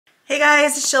Hey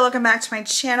guys, it's Jill. Welcome back to my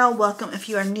channel. Welcome if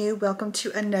you are new. Welcome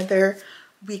to another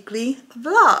weekly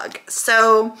vlog.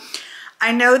 So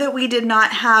I know that we did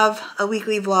not have a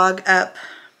weekly vlog up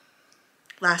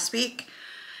last week.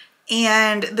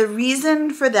 And the reason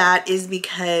for that is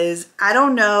because I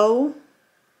don't know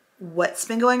what's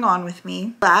been going on with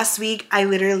me. Last week, I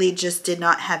literally just did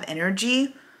not have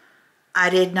energy. I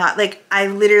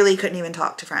literally couldn't even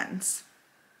talk to friends.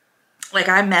 Like,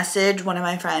 I messaged one of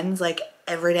my friends like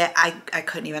every day. I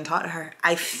couldn't even talk to her.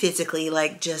 I physically you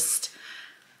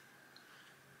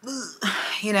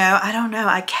know, I don't know.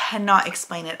 I cannot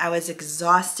explain it. I was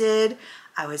exhausted.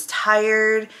 I was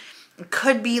tired. It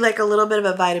could be like a little bit of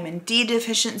a vitamin D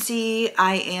deficiency.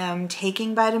 I am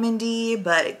taking vitamin D,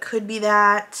 but it could be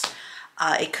that.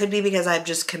 It could be because I've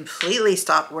just completely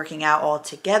stopped working out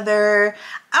altogether.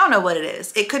 I don't know what it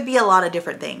is. It could be a lot of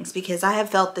different things because I have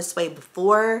felt this way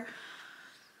before.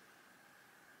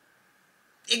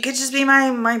 It could just be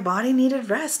my body needed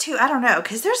rest too. I don't know,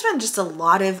 because there's been just a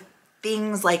lot of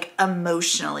things like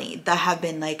emotionally that have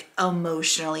been like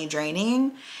emotionally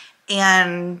draining.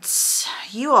 And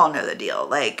you all know the deal.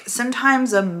 Like,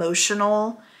 sometimes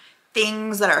emotional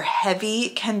things that are heavy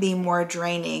can be more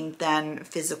draining than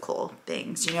physical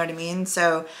things. You know what I mean?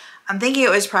 So I'm thinking it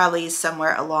was probably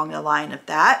somewhere along the line of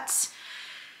that.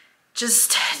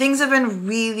 Just things have been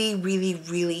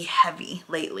really heavy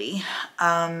lately.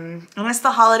 And it's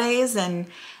the holidays, and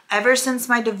ever since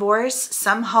my divorce,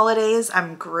 some holidays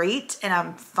I'm great and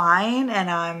I'm fine and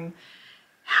I'm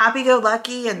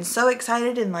happy-go-lucky and so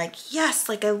excited and like, yes,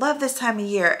 like I love this time of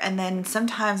year. And then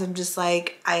sometimes I'm just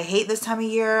like, I hate this time of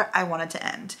year. I want it to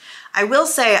end. I will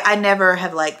say I never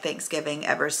have liked Thanksgiving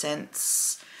ever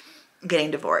since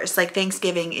getting divorced. Like,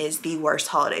 Thanksgiving is the worst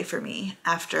holiday for me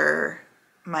after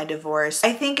my divorce.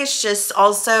 I think it's just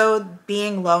also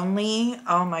being lonely.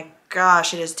 Oh my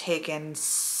gosh, it has taken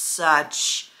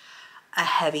such a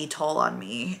heavy toll on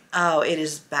me. Oh, it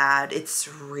is bad. It's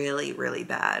really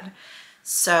bad.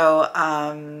 So,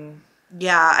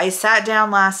 yeah, I sat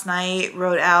down last night,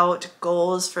 wrote out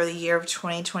goals for the year of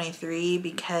 2023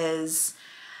 because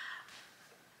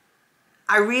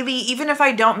I really, even if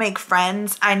I don't make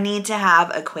friends, I need to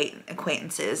have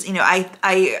acquaintances. You know,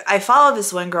 I follow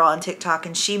this one girl on TikTok,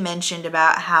 and she mentioned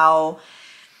about how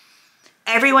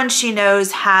everyone she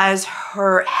knows has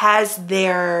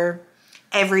their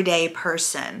everyday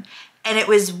person. And it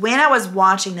was when I was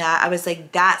watching that, I was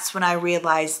like, that's when I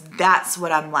realized that's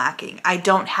what I'm lacking. I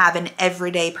don't have an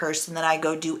everyday person that I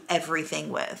go do everything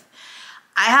with.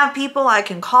 I have people I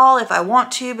can call if I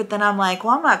want to, but then I'm like,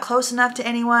 well, I'm not close enough to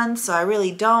anyone, so I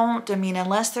really don't. I mean,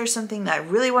 unless there's something that I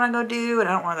really want to go do and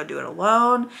I don't want to go do it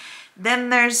alone, then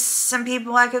there's some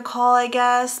people I could call, I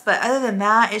guess. But other than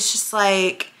that, it's just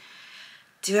like,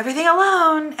 do everything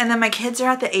alone. And then my kids are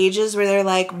at the ages where they're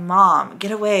like, Mom,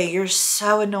 get away. You're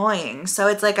so annoying. So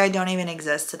it's like I don't even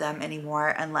exist to them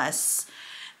anymore unless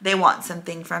they want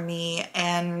something from me.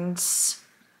 And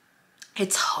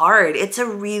it's hard. It's a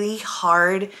really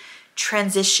hard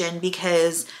transition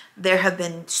because there have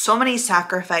been so many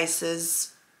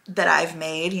sacrifices that I've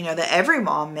made, you know, that every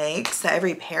mom makes, that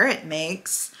every parent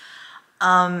makes.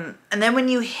 And then when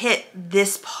you hit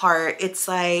this part, it's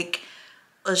like,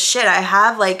 well, shit, I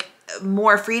have like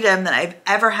more freedom than I've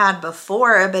ever had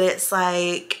before, but it's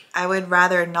like, I would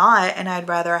rather not, and I'd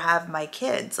rather have my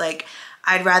kids. Like,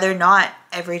 I'd rather not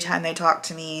every time they talk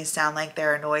to me sound like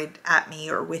they're annoyed at me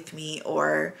or with me,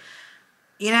 or,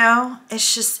 you know,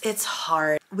 it's just, it's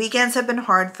hard. Weekends have been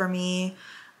hard for me.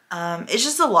 It's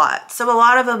just a lot. So a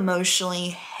lot of emotionally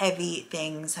heavy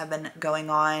things have been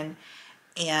going on,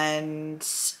 and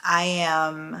I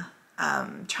am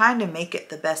trying to make it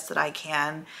the best that I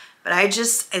can. But I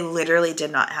literally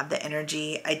did not have the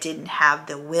energy. I didn't have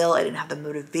the will. I didn't have the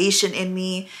motivation in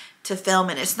me to film.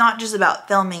 And it's not just about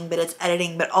filming, but it's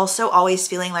editing, but also always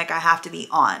feeling like I have to be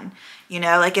on. You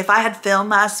know, like if I had filmed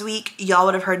last week, y'all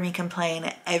would have heard me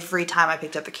complain every time I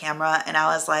picked up the camera. And I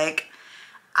was like,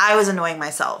 I was annoying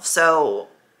myself. So,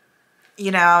 you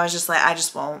know, I was just like, I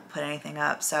just won't put anything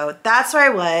up. So that's where I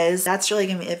was. That's really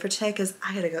gonna be it for today because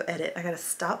I gotta go edit. I gotta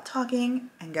stop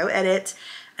talking and go edit.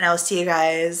 And I will see you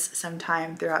guys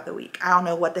sometime throughout the week. I don't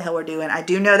know what the hell we're doing. I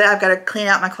do know that I've got to clean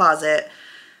out my closet.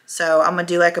 So I'm going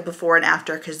to do like a before and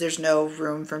after because there's no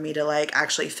room for me to like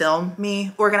actually film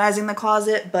me organizing the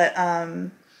closet. But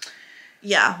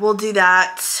yeah, we'll do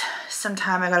that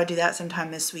sometime. I got to do that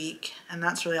sometime this week. And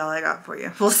that's really all I got for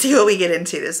you. We'll see what we get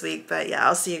into this week. But yeah,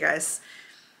 I'll see you guys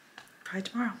probably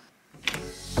tomorrow.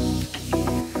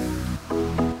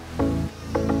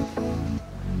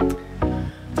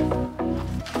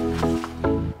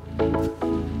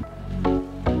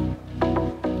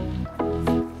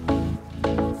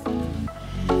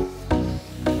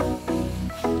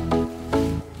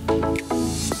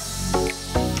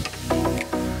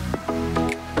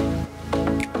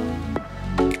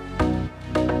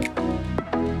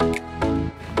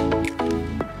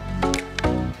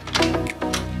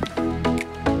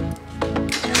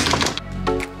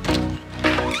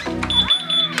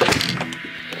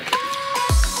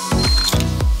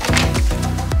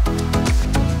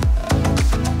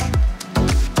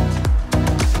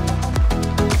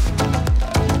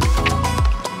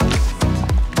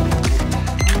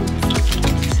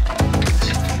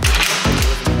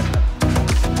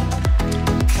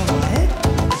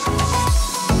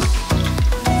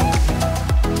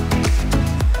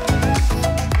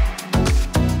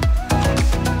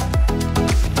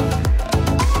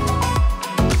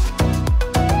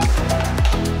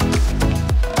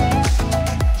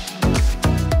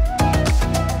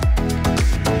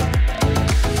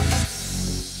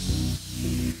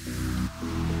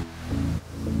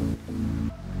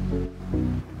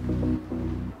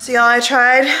 So y'all, I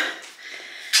tried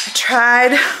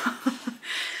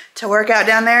to work out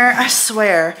down there. I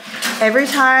swear, every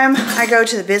time I go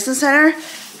to the business center,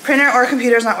 printer or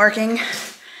computer's not working.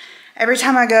 Every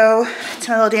time I go to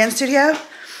my little dance studio,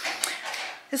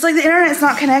 it's like the internet's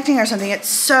not connecting or something. It's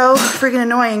so freaking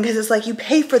annoying because it's like you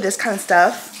pay for this kind of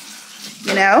stuff,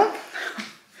 you know?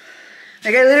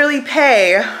 Like I literally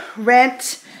pay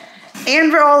rent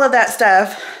and for all of that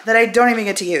stuff that I don't even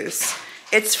get to use.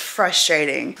 It's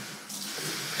frustrating.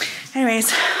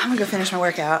 Anyways, I'm gonna go finish my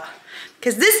workout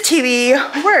because this TV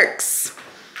works.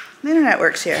 The internet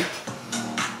works here.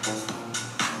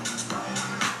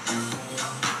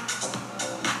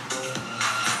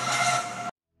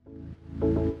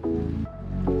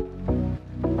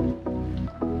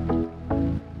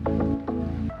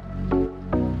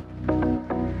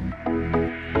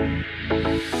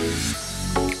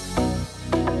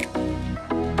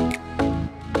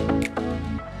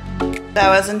 That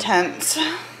was intense.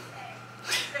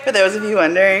 For those of you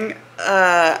wondering,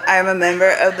 I'm a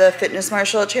member of the Fitness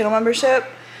Marshall channel membership.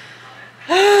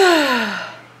 And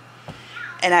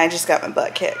I just got my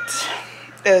butt kicked.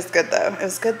 It was good though. It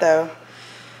was good though.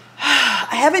 I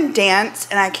haven't danced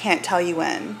and I can't tell you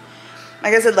when.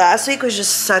 Like I said, last week was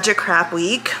just such a crap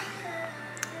week.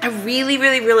 I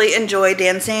really enjoy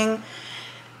dancing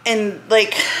in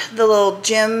like the little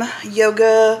gym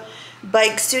yoga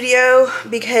bike studio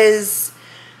because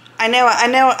I know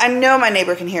my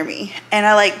neighbor can hear me, and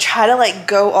I like try to like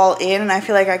go all in, and I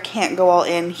feel like I can't go all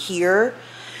in here,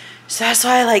 so that's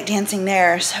why I like dancing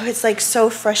there. So it's like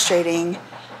so frustrating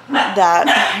that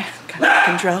I got out of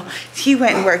control. He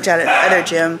went and worked out at the other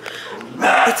gym.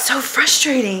 It's so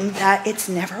frustrating that it's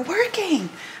never working.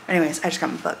 Anyways, I just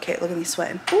got my butt kicked. Look at me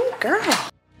sweating. Ooh,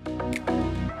 girl.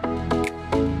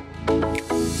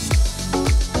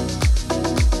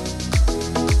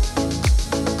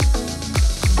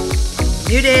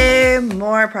 New day,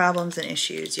 more problems and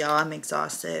issues. Y'all, I'm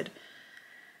exhausted.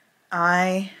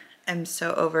 I am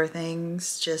so over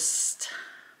things, just...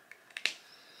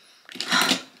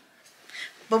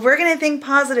 But we're gonna think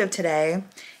positive today,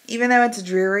 even though it's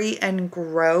dreary and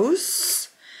gross.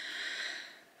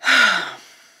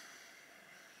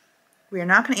 We are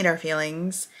not gonna eat our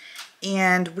feelings,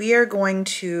 and we are going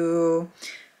to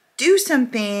do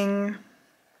something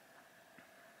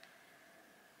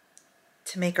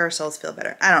to make ourselves feel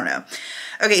better. I don't know.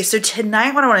 Okay, so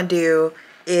tonight what I want to do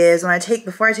is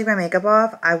before I take my makeup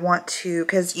off, I want to,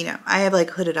 because you know, I have like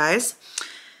hooded eyes.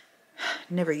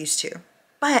 Never used to.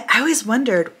 But I always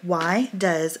wondered, why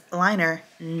does liner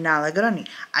not look good on me?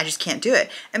 I just can't do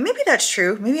it. And maybe that's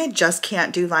true. Maybe I just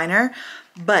can't do liner,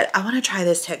 but I want to try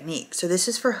this technique. So this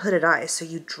is for hooded eyes. So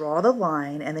you draw the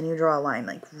line and then you draw a line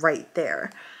like right there.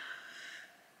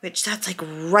 Which that's like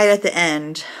right at the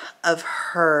end of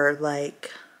her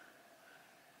like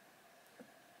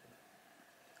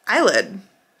eyelid.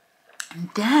 And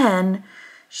then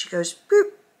she goes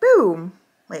boop, boom.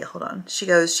 Wait, hold on. She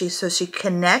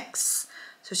connects.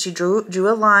 So she drew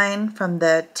a line from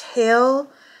the tail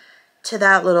to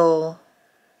that little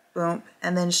boom.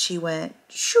 And then she went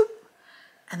shoop.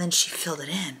 And then she filled it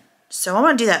in. So I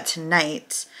want to do that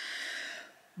tonight.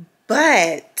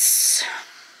 But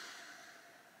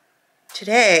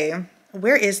today,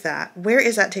 where is that? Where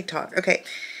is that TikTok? Okay,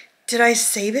 did I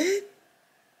save it?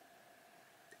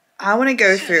 I want to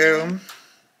go through.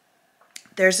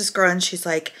 There's this girl and she's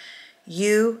like,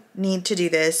 you need to do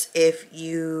this if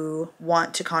you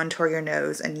want to contour your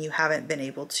nose and you haven't been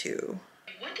able to.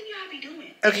 What do y'all be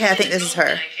doing? Okay, I think this is her.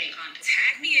 Tag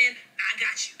me in. I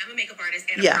got you. I'm a makeup artist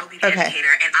and a pro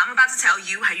educator, and I'm about to tell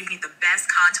you how you can get the best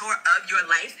contour of your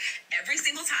life every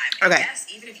single time. And okay. Yes,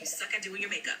 even if you suck at doing your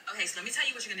makeup. Okay, so let me tell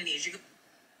you what you're gonna need. You're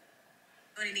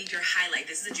going to need your highlight.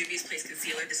 This is a Juvia's Place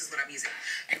concealer. This is what I'm using.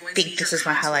 You're going to need this is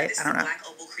my highlight. I don't know. Black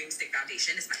Opal Cream Stick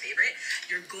Foundation. It's my favorite.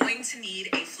 You're going to need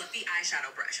a fluffy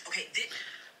eyeshadow brush.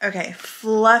 Okay,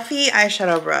 fluffy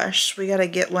eyeshadow brush. We gotta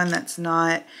get one that's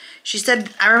not. She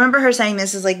said, I remember her saying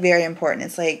this is like very important.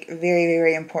 It's like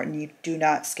very important. You do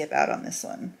not skip out on this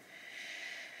one.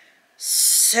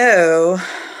 So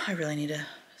I really need to.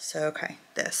 So okay,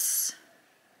 this.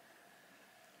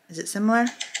 Is it similar?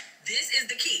 This is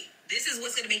the key. This is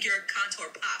what's gonna make your contour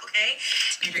pop. Okay.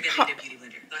 And you're gonna need a beauty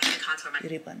blender. Go ahead and contour my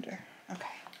beauty blender. Okay.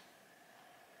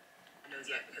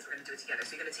 Yet because we're going to do it together.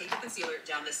 So you're going to take your concealer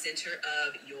down the center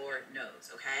of your nose,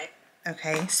 okay?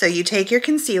 Okay, so you take your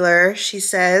concealer, she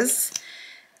says,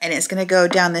 and it's going to go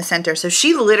down the center. So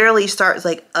she literally starts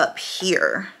like up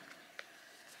here.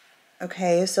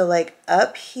 Okay, so like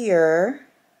up here.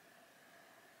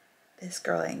 This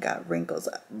girl ain't got wrinkles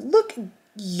up. Look,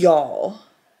 y'all.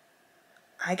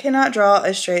 I cannot draw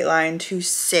a straight line to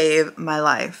save my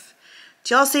life.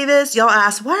 Do y'all see this? Y'all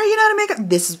ask, why are you not a makeup?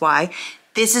 This is why.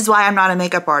 This is why I'm not a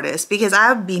makeup artist, because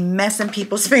I would be messing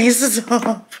people's faces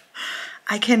up.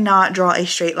 I cannot draw a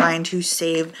straight line to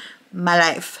save my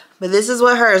life. But this is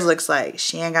what hers looks like.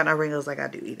 She ain't got no wrinkles like I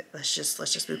do either. Let's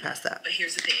just move past that. But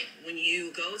here's the thing. When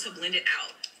you go to blend it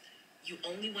out, you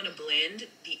only want to blend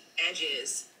the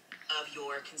edges of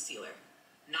your concealer.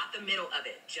 Not the middle of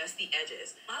it, just the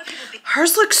edges. A lot of people think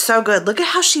hers looks so good. Look at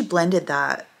how she blended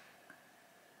that.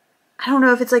 I don't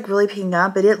know if it's like really picking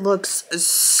up, but it looks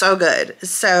so good.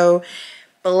 So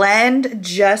blend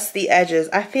just the edges.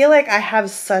 I feel like I have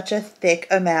such a thick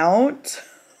amount.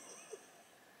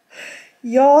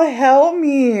 Y'all help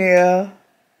me.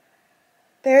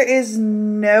 There is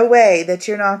no way that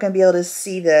you're not going to be able to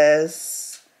see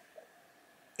this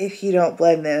if you don't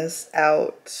blend this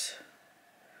out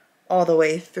all the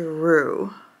way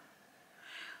through.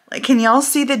 Like, can y'all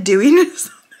see the dewiness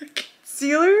on the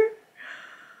concealer?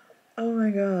 Oh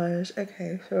my gosh.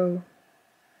 Okay, so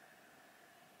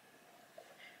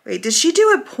wait, did she do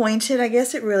a pointed? I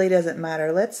guess it really doesn't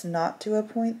matter. Let's not do a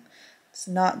point. Let's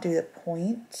not do the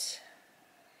point.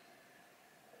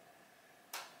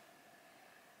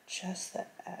 Just the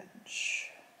edge.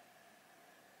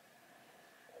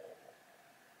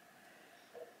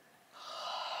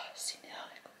 See, now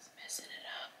it goes messing it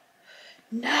up.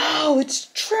 No, it's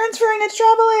transferring, it's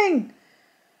traveling.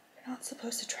 You're not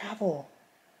supposed to travel.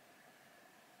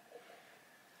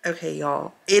 Okay,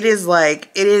 y'all. It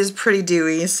is pretty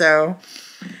dewy, so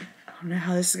I don't know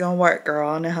how this is gonna work, girl.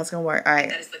 I don't know how it's gonna work. All right.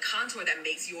 that is the contour that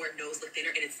makes your nose look thinner,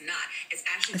 and it's not. It's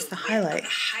actually It's the width highlight. of the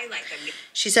highlight that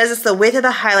She says it's the width of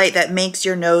the highlight that makes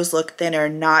your nose look thinner,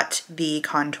 not the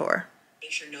contour.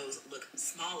 makes your nose look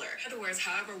smaller. In other words,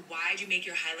 however wide you make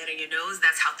your highlight on your nose,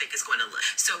 that's how thick it's going to look.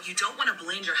 So you don't want to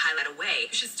blend your highlight away.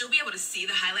 You should still be able to see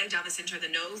the highlight down the center of the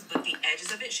nose, but the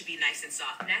edges of it should be nice and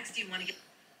soft. Next, you want to get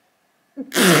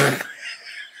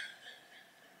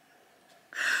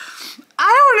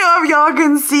I don't know if y'all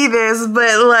can see this,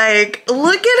 but like,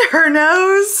 look at her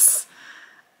nose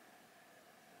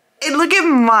and look at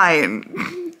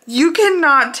mine. You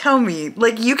cannot tell me.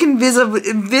 Like, you can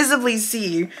visibly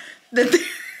see that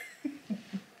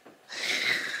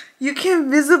you can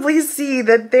visibly see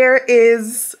that there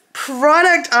is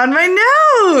product on my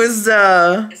nose.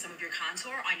 some of your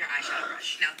contour on your eyeshadow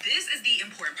brush. Now, this is the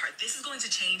important part. This is going to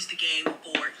change the game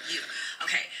for you.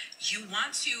 Okay, you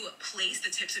want to place the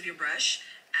tips of your brush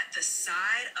at the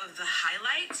side of the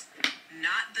highlight,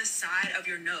 not the side of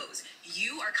your nose.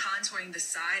 You are contouring the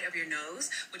side of your nose,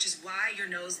 which is why your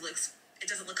nose looks, it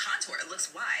doesn't look contoured, it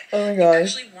looks wide. Oh my You gosh.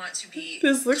 actually want to be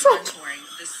This looks contouring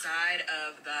the side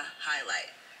of the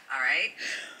highlight. All right?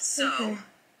 So, Okay.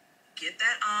 get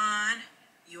that on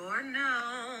your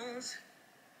nose.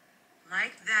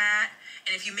 Like that.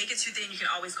 And if you make it too thin, you can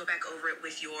always go back over it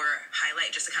with your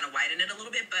highlight just to kind of widen it a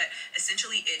little bit. But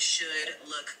essentially, it should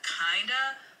look kind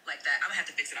of like that. I'm going to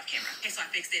have to fix it off camera. Okay, so I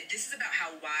fixed it. This is about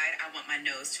how wide I want my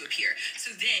nose to appear.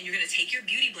 So then you're going to take your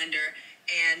beauty blender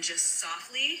and just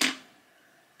softly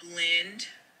blend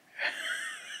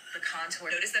the contour.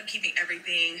 Notice I'm keeping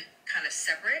everything kind of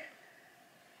separate.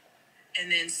 And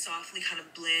then softly kind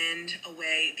of blend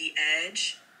away the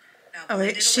edge. Now, Oh blend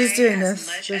wait, it she's away doing as this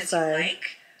much this as side. you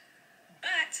like,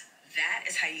 but that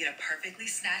is how you get a perfectly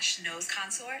snatched nose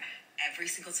contour every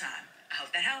single time. I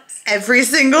hope that helps. Every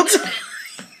single time.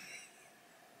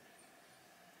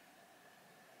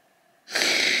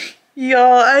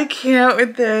 Y'all, I can't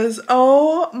with this.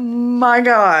 Oh my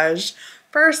gosh.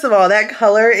 First of all, that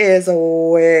color is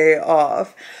way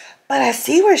off. But I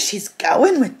see where she's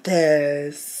going with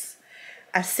this.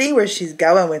 I see where she's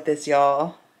going with this,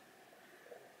 y'all.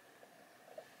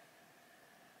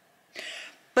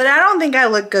 But I don't think I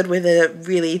look good with a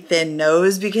really thin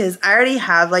nose because I already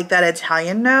have like that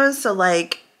Italian nose. So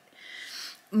like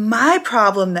my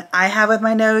problem that I have with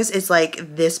my nose is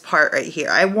like this part right here.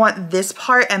 I want this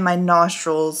part and my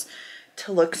nostrils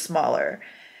to look smaller.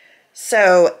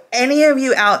 So any of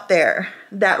you out there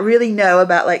that really know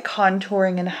about like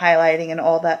contouring and highlighting and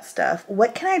all that stuff,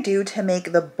 what can I do to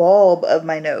make the bulb of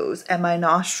my nose and my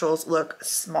nostrils look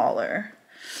smaller?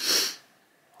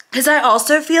 Because I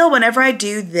also feel whenever I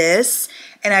do this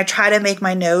and I try to make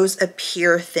my nose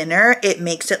appear thinner, it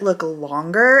makes it look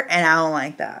longer, and I don't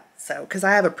like that. So, because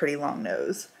I have a pretty long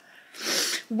nose.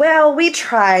 Well, we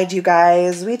tried, you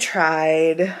guys. We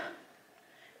tried.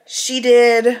 She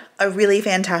did a really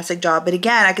fantastic job. But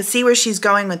again, I could see where she's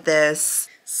going with this.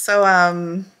 So,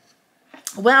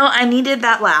 well, I needed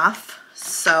that laugh.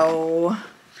 So,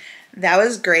 that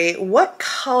was great. What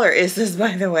color is this,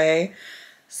 by the way?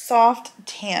 Soft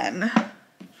tan.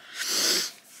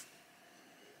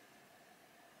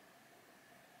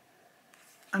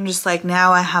 I'm just like,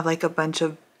 now I have like a bunch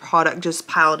of product just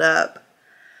piled up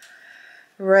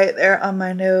right there on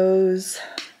my nose.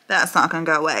 That's not gonna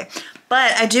go away.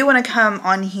 But I do want to come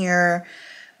on here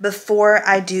before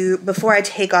I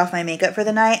take off my makeup for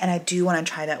the night, and I do want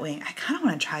to try that wing. I kind of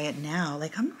want to try it now.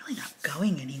 Like, I'm really not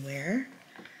going anywhere.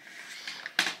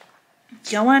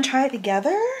 Do y'all want to try it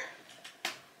together?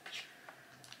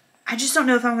 I just don't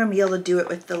know if I'm going to be able to do it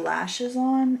with the lashes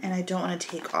on, and I don't want to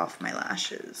take off my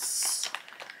lashes.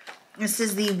 This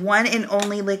is the one and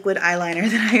only liquid eyeliner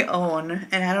that I own,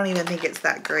 and I don't even think it's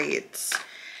that great.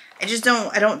 I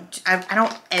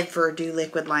don't ever do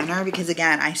liquid liner because,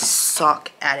 again, I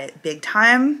suck at it big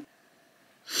time.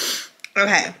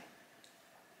 Okay.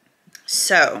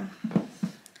 So,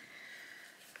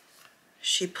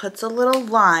 she puts a little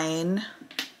line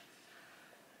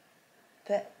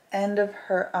the end of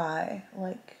her eye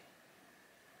like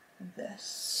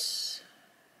this.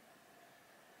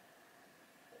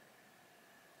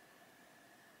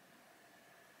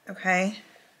 Okay.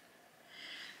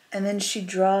 And then she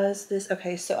draws this.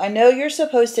 Okay, so I know you're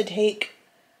supposed to take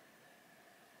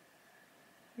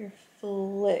your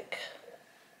flick.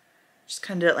 Just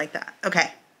kind of do it like that.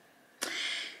 Okay.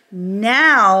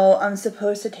 Now I'm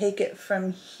supposed to take it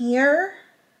from here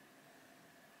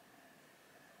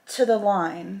to the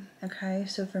line. Okay,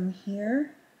 so from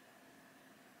here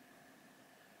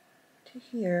to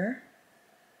here.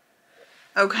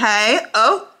 Okay.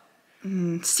 Oh,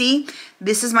 see,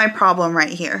 this is my problem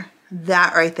right here.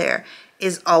 That right there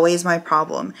is always my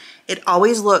problem. It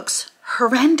always looks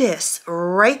horrendous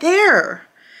right there.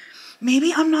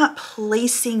 Maybe I'm not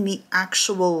placing the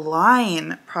actual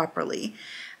line properly.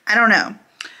 I don't know.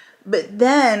 But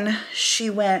then she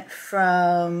went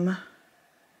from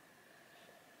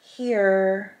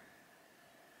here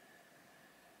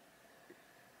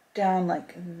down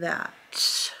like that.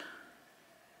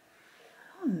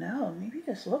 I don't know. Maybe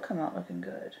this will come out looking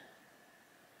good.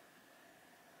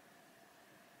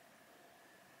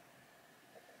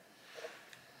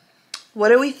 What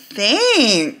do we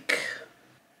think?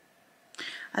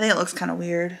 I think it looks kind of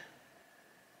weird.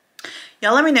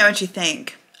 Y'all let me know what you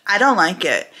think. I don't like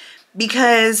it.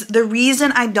 Because the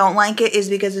reason I don't like it is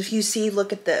because if you see,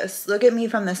 look at this. Look at me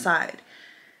from the side.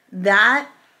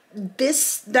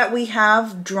 This that we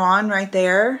have drawn right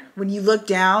there, when you look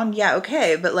down, yeah,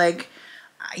 okay. But like,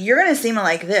 you're going to see me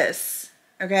like this,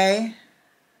 okay?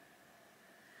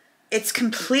 It's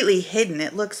completely hidden.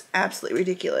 It looks absolutely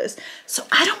ridiculous. So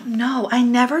I don't know. I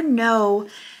never know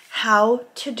how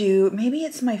to do. Maybe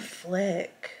it's my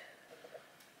flick.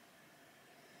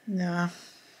 No.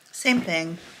 Same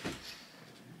thing.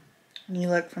 When you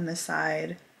look from the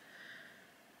side,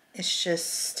 it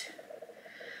just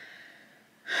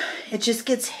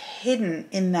gets hidden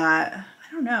in that.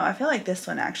 I don't know. I feel like this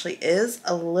one actually is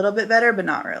a little bit better, but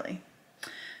not really.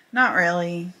 Not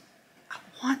really. I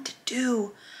want to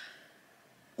do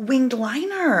winged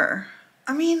liner.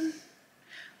 I mean,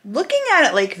 looking at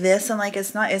it like this, I'm like,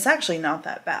 it's actually not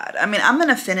that bad. I mean, I'm going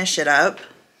to finish it up.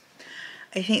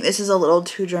 I think this is a little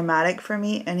too dramatic for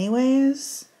me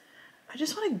anyways. I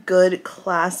just want a good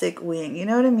classic wing. You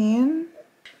know what I mean?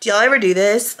 Do y'all ever do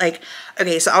this? Like,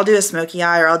 okay, so I'll do a smoky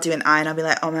eye or I'll do an eye and I'll be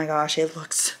like, oh my gosh, it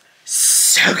looks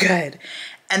so good.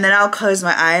 And then I'll close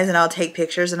my eyes and I'll take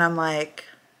pictures and I'm like,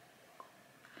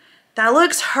 that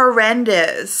looks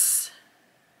horrendous.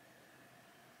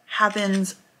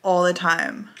 Happens all the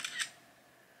time.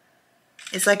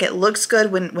 It's like it looks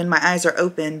good when my eyes are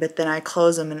open, but then I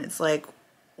close them and it's like,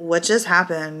 what just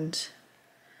happened?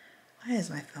 Why is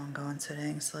my phone going so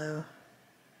dang slow?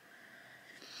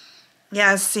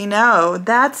 Yeah, see, no,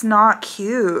 that's not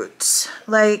cute.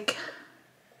 Like,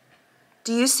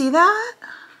 do you see that?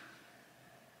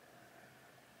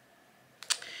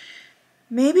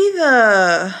 Maybe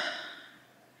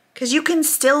because you can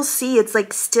still see it's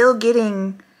like still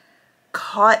getting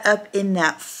caught up in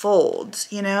that fold,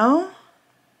 you know?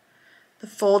 The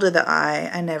fold of the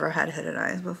eye. I never had hooded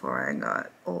eyes before I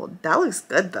got old. That looks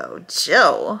good though.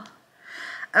 Chill.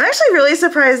 I'm actually really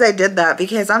surprised I did that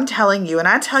because I'm telling you, and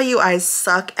I tell you I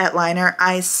suck at liner.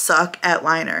 I suck at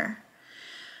liner.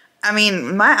 I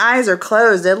mean, my eyes are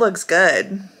closed. It looks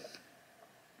good.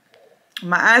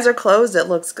 My eyes are closed. It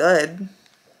looks good.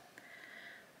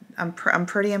 I'm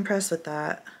pretty impressed with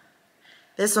that.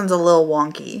 This one's a little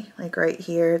wonky. Like right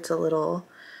here, it's a little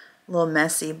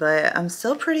messy, but I'm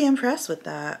still pretty impressed with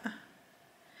that.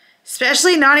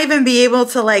 Especially not even be able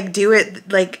to like do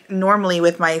it like normally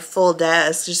with my full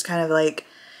desk, just kind of like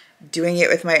doing it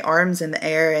with my arms in the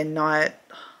air and not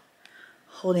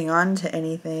holding on to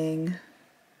anything.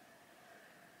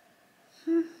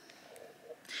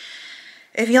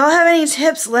 If y'all have any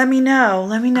tips, let me know.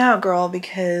 Let me know, girl,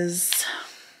 because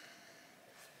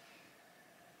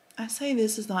I say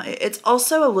this is not, it's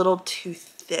also a little too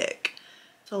thick.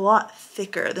 It's a lot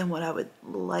thicker than what I would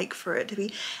like for it to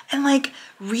be. And like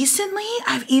recently,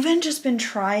 I've even just been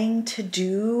trying to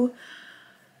do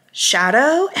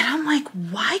shadow and I'm like,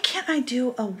 why can't I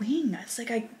do a wing? It's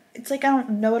like I don't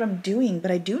know what I'm doing,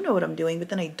 but I do know what I'm doing, but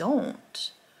then I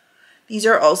don't. These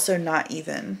are also not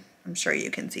even. I'm sure you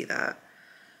can see that.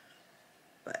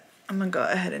 But I'm gonna go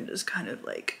ahead and just kind of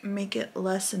like make it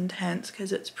less intense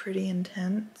because it's pretty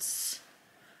intense.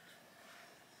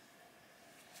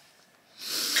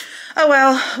 Oh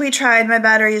well, we tried. My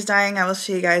battery is dying. I will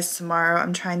see you guys tomorrow.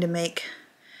 I'm trying to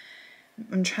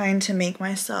make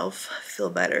myself feel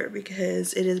better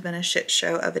because it has been a shit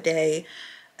show of a day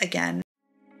again.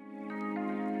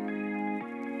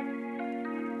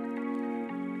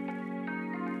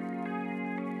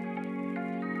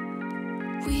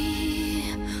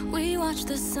 We watch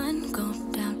the sun go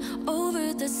down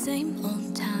over the same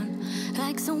old town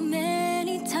like so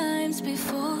many times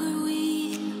before.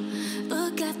 We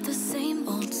look at the same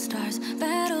old stars,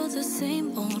 battle the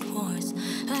same old wars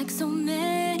like so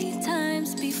many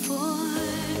times before.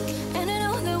 And I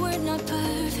know that we're not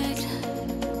perfect,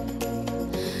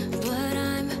 but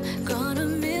I'm gonna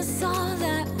miss all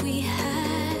that we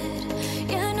had.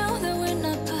 Yeah, I know that we're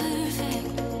not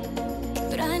perfect,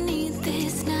 but I need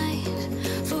this night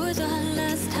for the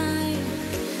last time.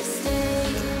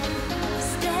 Stay,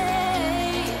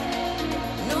 stay.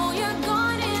 No, you're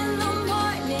gone in the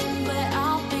morning, but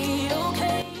I'll be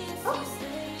okay if you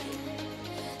stay.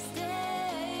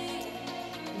 Stay.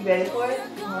 You ready for it?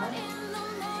 Come on.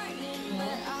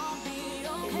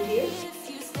 Is it here?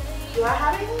 Do I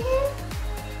have anything here?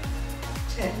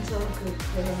 Gentle, good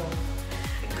girl.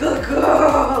 Good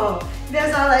girl.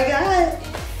 That's all I got.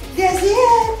 That's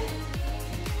it.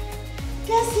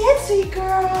 That's it, sweet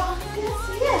girl. That's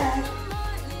it.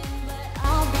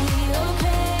 I'll be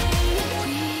okay.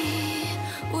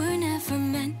 We were never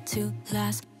meant to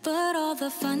last, but all the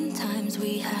fun times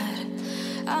we had,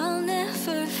 I'll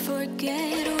never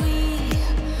forget. We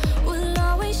will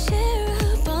always share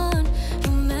a bond,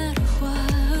 no matter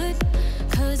what,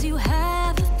 'cause you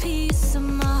have a piece of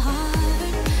my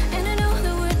heart, and I know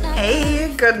that we're not.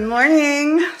 Hey, good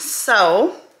morning.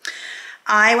 So,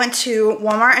 I went to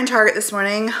Walmart and Target this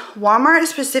morning. Walmart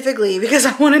specifically because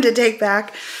I wanted to take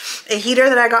back a heater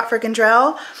that I got for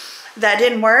Kendrell that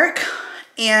didn't work,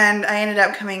 and I ended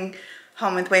up coming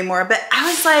home with way more. But I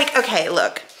was like, okay,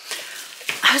 look.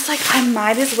 I was like, I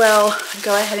might as well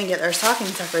go ahead and get their stocking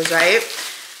stuffers, right?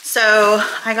 So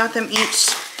I got them each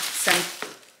some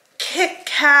Kit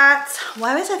Kats.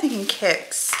 Why was I thinking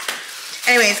Kicks?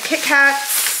 Anyways, Kit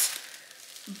Kats,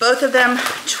 both of them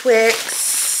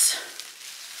Twix.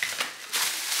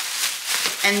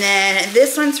 And then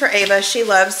this one's for Ava. She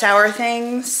loves sour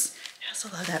things. I also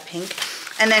love that pink.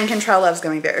 And then Kentrell loves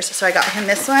gummy bears. So I got him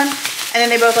this one. And then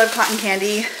they both love cotton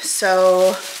candy.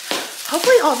 So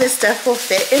hopefully all this stuff will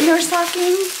fit in their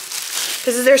stocking. This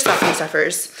is their stocking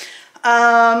stuffers.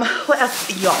 What else?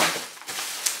 Y'all,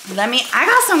 I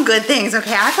got some good things,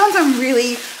 okay? I found some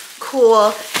really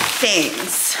cool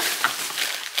things.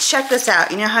 Check this out.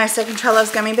 You know how I said Kentrell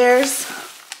loves gummy bears?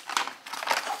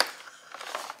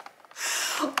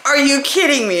 Are you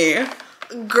kidding me?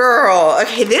 Girl,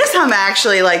 okay, this I'm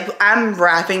actually like, I'm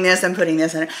wrapping this and putting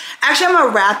this in it. Actually, I'm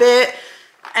gonna wrap it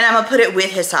and I'm gonna put it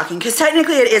with his stocking because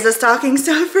technically it is a stocking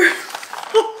stuffer.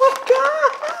 Oh my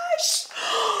gosh.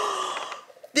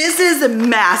 This is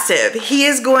massive. He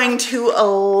is going to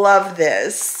love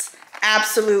this.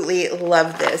 Absolutely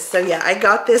love this. So yeah, I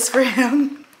got this for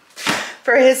him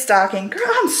for his stocking. Girl,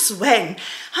 I'm sweating.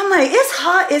 I'm like, it's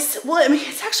hot. Well, I mean,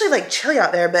 it's actually like chilly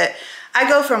out there, but I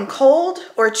go from cold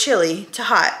or chilly to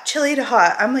hot, chilly to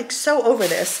hot. I'm like so over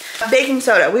this. Baking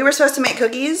soda. We were supposed to make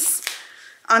cookies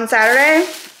on Saturday.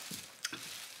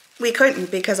 We couldn't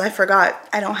because I forgot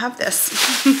I don't have this.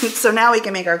 So now we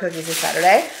can make our cookies this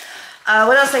Saturday.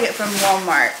 What else did I get from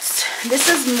Walmart? This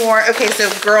is more, okay, so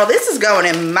girl, this is going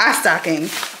in my stocking,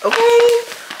 okay?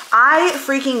 I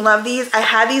freaking love these. I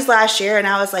had these last year and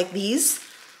I was like, these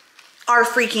are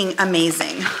freaking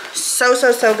amazing. So,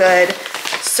 so, so good.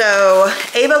 So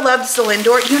Ava loves the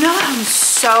Lindor. You know, I'm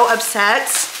so upset.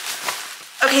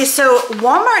 Okay, so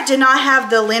Walmart did not have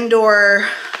the Lindor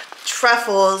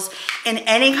truffles in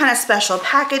any kind of special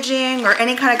packaging or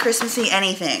any kind of Christmassy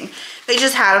anything. They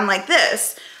just had them like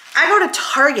this. I go to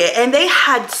Target and they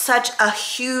had such a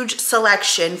huge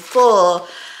selection full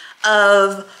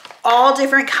of all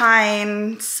different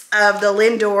kinds of the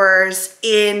Lindors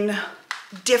in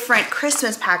different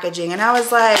Christmas packaging. And I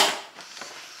was like,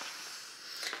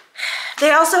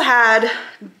 They also had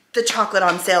the chocolate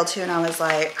on sale too, and I was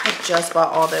like, I just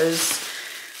bought all those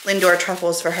Lindor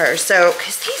truffles for her. So,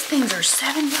 because these things are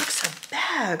 $7 a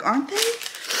bag, aren't they?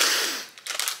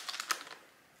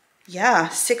 Yeah,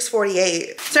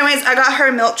 $6.48. So anyways, I got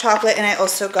her milk chocolate and I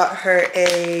also got her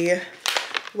a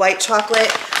white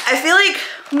chocolate. I feel like,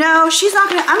 no, she's not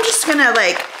gonna, I'm just gonna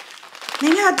like,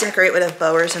 maybe I'll decorate with a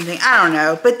bow or something. I don't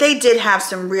know. But they did have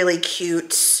some really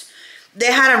cute,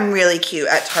 they had them really cute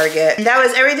at Target. And that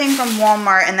was everything from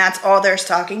Walmart, and that's all their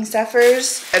stocking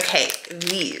stuffers. Okay,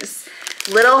 these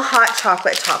little hot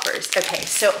chocolate toppers. Okay,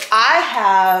 so I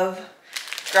have,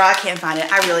 girl, I can't find it.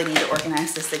 I really need to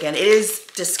organize this again. It is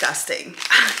disgusting.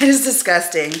 It is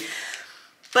disgusting.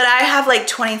 But I have like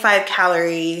 25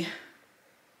 calorie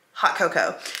hot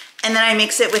cocoa. And then I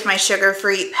mix it with my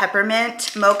sugar-free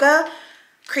peppermint mocha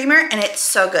creamer, and it's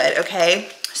so good, okay?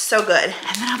 So good.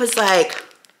 And then I was like,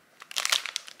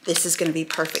 this is gonna be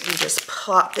perfect. You just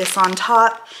plop this on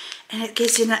top, and it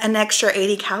gives you an extra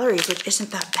 80 calories, which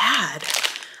isn't that bad.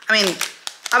 I mean,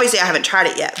 obviously I haven't tried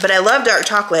it yet, but I love dark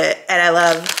chocolate and I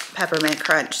love peppermint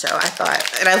crunch. So I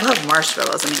thought, and I love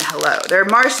marshmallows. I mean, hello. They're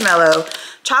marshmallow,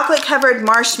 chocolate covered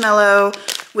marshmallow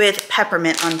with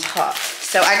peppermint on top.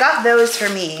 So I got those for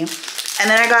me. And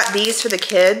then I got these for the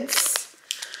kids.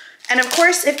 And of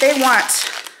course, if they want,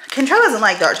 Kentrell doesn't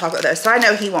like dark chocolate though, so I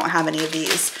know he won't have any of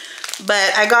these.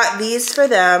 But I got these for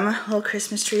them, little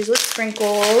Christmas trees with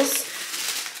sprinkles.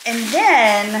 And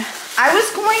then I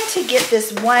was going to get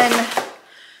this one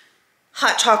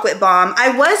hot chocolate bomb.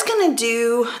 I was gonna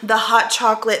do the hot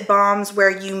chocolate bombs where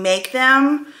you make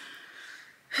them,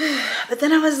 but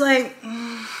then I was like,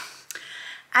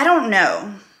 I don't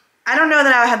know. I don't know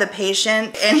that I would have the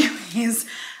patience. Anyways,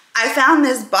 I found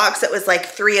this box that was like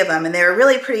 3 of them, and they were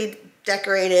really pretty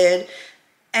decorated.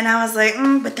 And I was like,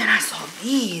 but then I saw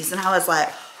these, and I was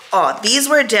like, oh, these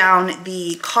were down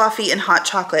the coffee and hot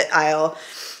chocolate aisle.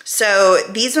 So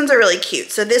these ones are really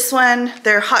cute. So this one,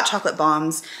 they're hot chocolate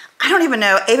bombs. I don't even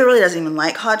know, Ava really doesn't even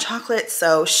like hot chocolate,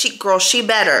 so she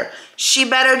better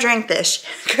drink this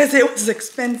because it was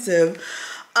expensive.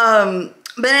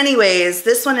 But anyways,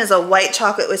 this one is a white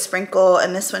chocolate with sprinkle,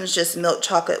 and this one's just milk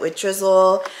chocolate with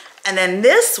drizzle. And then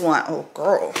this one, oh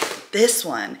girl, this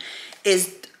one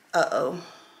is,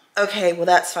 okay, well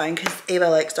that's fine because Ava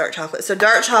likes dark chocolate. So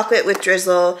dark chocolate with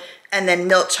drizzle, and then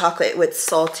milk chocolate with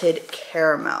salted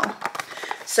caramel.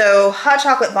 So hot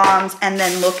chocolate bombs, and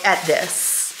then look at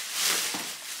this.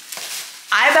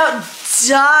 I about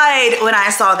died when I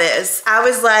saw this. I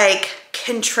was like,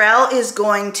 Kentrell is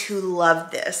going to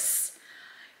love this.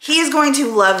 He is going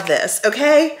to love this,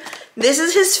 okay? This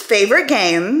is his favorite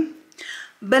game.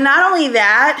 But not only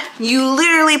that, you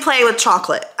literally play with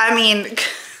chocolate. I mean,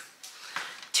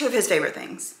 2 of his favorite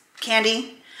things,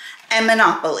 candy and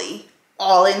Monopoly,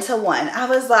 all into one. I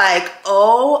was like,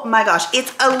 oh my gosh.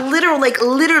 It's a literal, like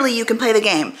literally you can play the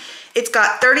game. It's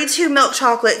got 32 milk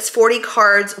chocolates, 40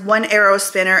 cards, 1 arrow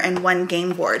spinner, and 1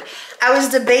 game board. I was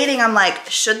debating, I'm like,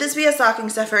 should this be a stocking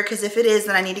stuffer? Because if it is,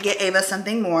 then I need to get Ava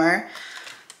something more.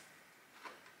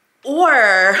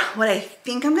 Or what I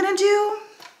think I'm gonna do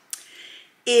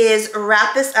is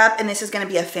wrap this up, and this is gonna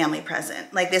be a family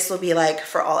present. Like this will be like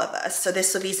for all of us. So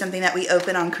this will be something that we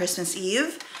open on Christmas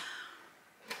Eve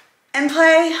and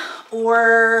play,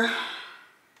 or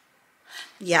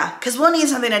yeah, because we'll need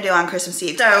something to do on Christmas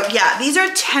Eve. So yeah, these are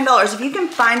 $10. If you can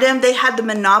find them, they had the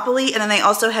Monopoly, and then they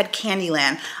also had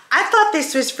Candyland. I thought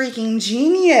this was freaking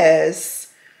genius.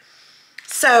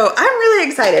 So I'm really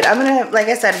excited. I'm gonna, like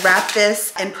I said, wrap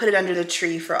this and put it under the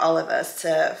tree for all of us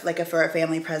to, like for a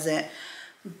family present.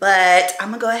 But I'm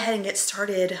gonna go ahead and get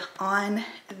started on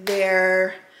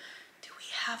their, do we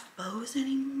have bows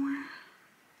anymore?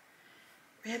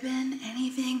 Ribbon,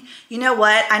 anything? You know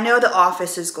what? I know the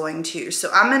office is going to, so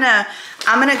I'm gonna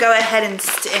go ahead and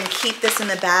keep this in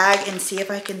the bag and see if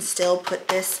I can still put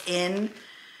this in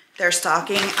their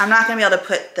stocking. I'm not gonna be able to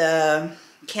put the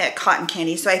cotton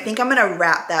candy, so I think I'm gonna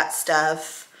wrap that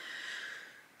stuff.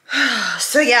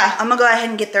 So yeah, I'm gonna go ahead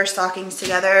and get their stockings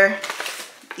together.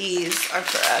 These are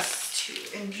for us to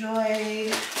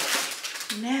enjoy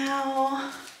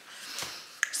now.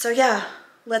 So yeah,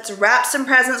 let's wrap some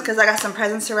presents, because I got some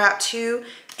presents to wrap too,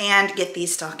 and get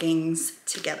these stockings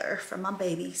together for my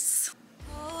babies.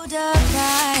 Hold up,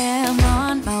 I am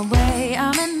on my way,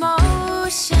 I'm in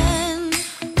motion.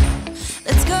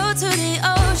 Let's go to the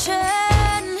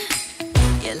ocean.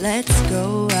 Yeah, let's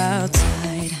go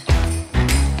outside.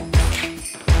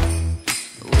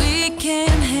 We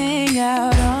can hang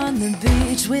out on the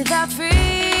beach without freezing.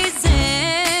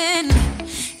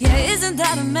 Yeah, isn't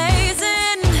that amazing?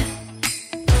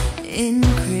 In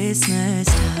Christmas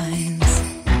times,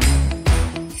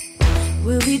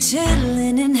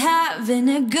 having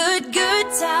a good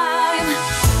time.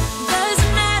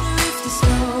 Doesn't matter if the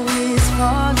snow is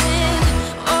falling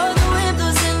or the wind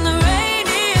blows and the rain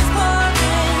is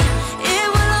pouring. It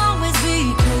will always be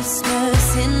Christmas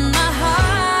in my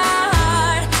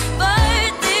heart.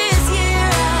 But this year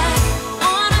I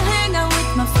wanna hang out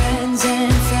with my friends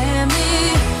and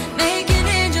family, making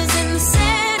angels in the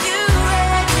sand. You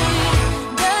and me.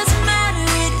 Doesn't matter,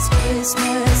 it is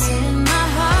Christmas in my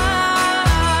heart.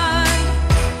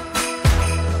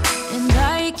 And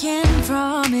I can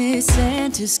promise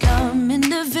Santa's coming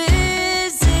to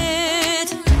visit.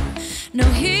 No,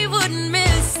 he wouldn't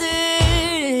miss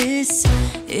this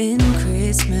in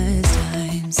Christmas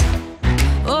times.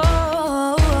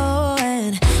 Oh,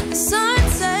 and the sun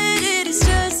said it is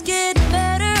just getting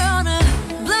better on a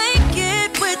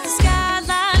blanket with the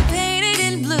skyline painted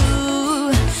in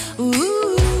blue.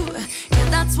 Ooh, yeah,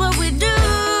 that's what we do.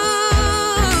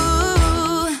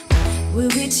 We'll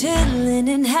be chilling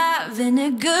and having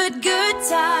a good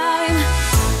time.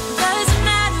 Doesn't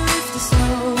matter if the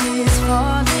snow is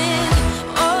falling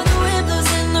or the wind blows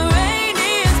and the rain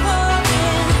is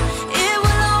pouring. It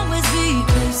will always be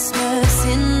Christmas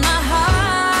in my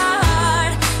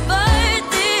heart. But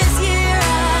this year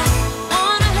I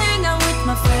wanna hang out with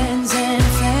my friends and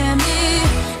family,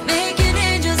 making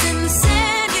angels in the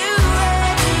sand. You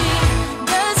and me.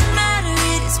 Doesn't matter,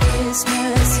 it is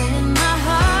Christmas in my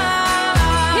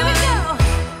heart. Here we go.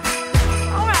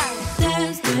 All right.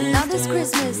 Dance, dance, now this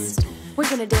Christmas, we're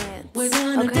gonna dance. We're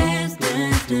gonna dance,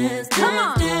 dance, dance, come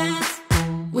on. Dance.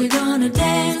 We're gonna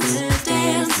dance,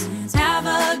 dance, have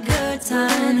a good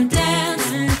time. Dance,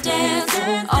 dance,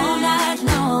 all night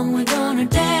long. We're gonna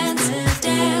dance,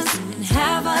 dance, and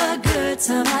have a good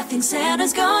time. I think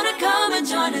Santa's gonna come and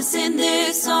join us in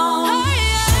this song.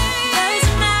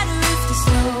 Doesn't matter if the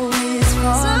snow is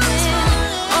falling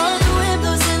or the wind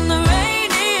blows and the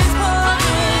rain is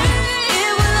pouring.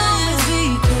 It will always be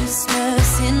Christmas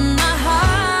in my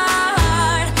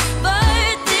heart.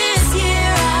 But this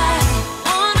year I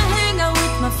wanna hang out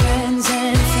with my friends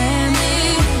and family,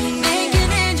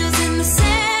 making angels in the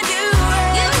sand. You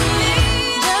and me.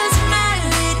 Doesn't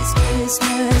matter, it is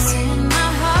Christmas in my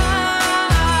heart.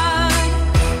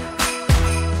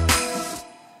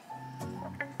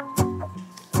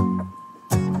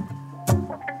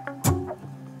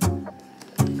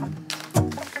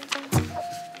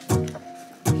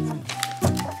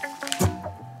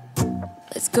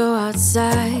 Let's go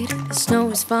outside. The snow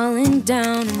is falling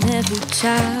down and every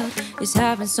child is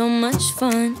having so much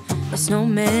fun. The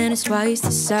snowman is twice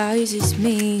the size as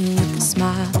me, with a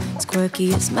smile as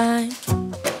quirky as mine.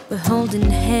 We're holding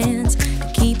hands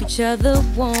to keep each other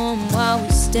warm while we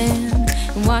stand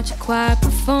and watch a choir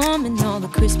performing all the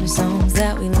Christmas songs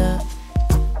that we love.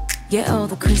 Yeah, all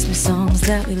the Christmas songs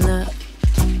that we love.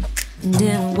 And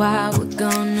in a while we're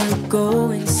gonna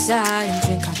go inside and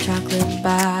drink our chocolate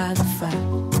by the fire.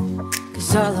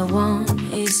 'Cause all I want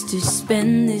is to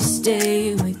spend this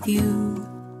day with you.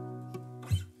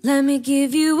 Let me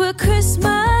give you a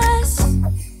Christmas,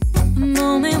 a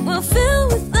moment we'll fill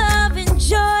with love and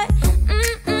joy.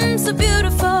 So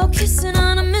beautiful, kissing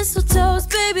on a mistletoe,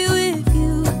 baby, with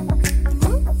you.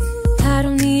 I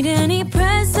don't need any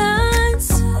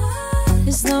presents,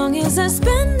 as long as I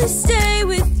spend this day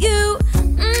with you.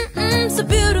 So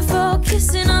beautiful,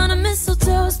 kissing on a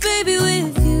mistletoe, baby,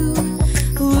 with you.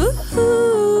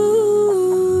 Ooh.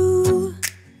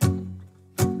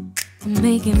 I'm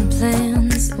making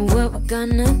plans for what we're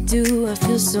gonna do. I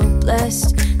feel so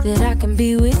blessed that I can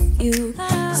be with you,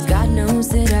 'cause God knows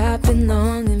that I've been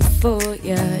longing for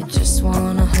you. I just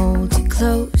wanna hold you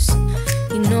close.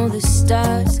 You know the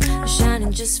stars are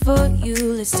shining just for you.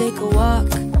 Let's take a walk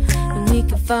and we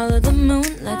can follow the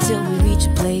moonlight till we reach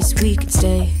a place we can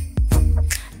stay.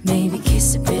 Maybe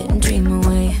kiss a bit and dream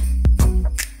away.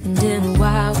 And in a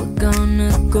while we're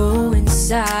gonna go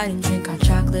inside and drink our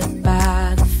chocolate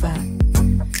by the fire.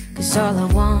 'Cause all I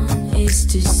want is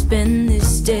to spend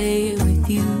this day with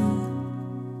you.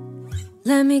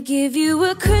 Let me give you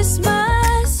a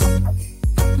Christmas,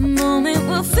 a moment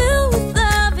we'll fill with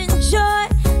love and joy.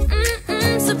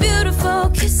 So beautiful,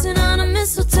 kissing on a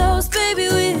mistletoe, baby,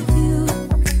 with you.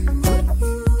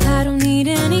 I don't need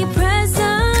any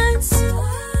presents,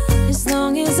 as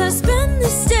long as I spend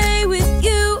this day with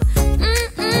you.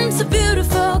 So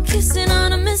beautiful, kissing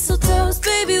on a mistletoe,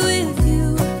 baby, with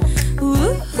you.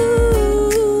 Ooh.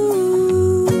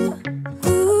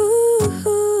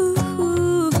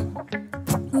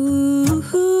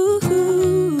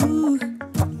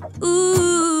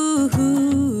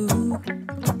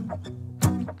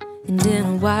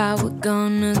 While we're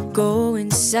gonna go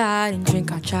inside and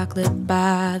drink our chocolate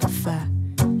by the fire.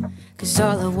 'cause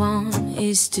all I want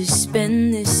is to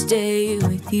spend this day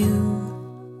with you.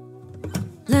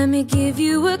 Let me give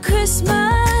you a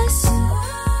Christmas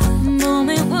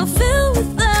moment we'll fill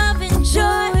with love and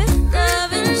joy.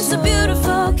 Loving so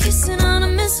beautiful, kissing on a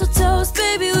mistletoe,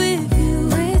 baby, with you,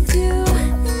 with you.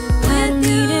 I don't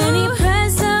need any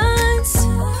presents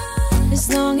as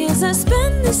long as I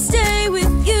spend this day with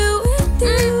you.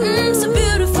 So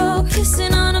beautiful,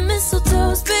 kissing on a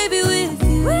mistletoe, baby, with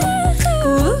you.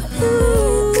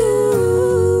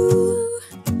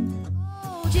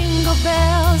 Oh, jingle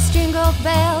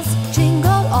bells,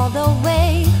 jingle all the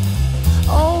way.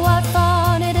 Oh, what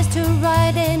fun it is to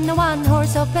ride in a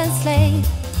one-horse open sleigh.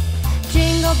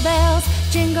 Jingle bells,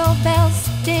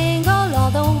 jingle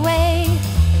all the way.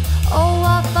 Oh,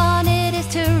 what fun it is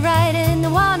to ride in a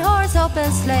one-horse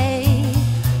open sleigh.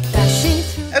 Dashing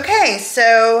through. Okay,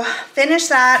 so finish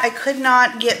that. I could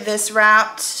not get this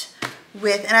wrapped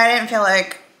with, and I didn't feel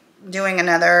like doing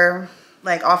another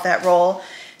like off that roll.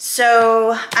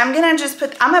 So I'm gonna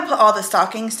put all the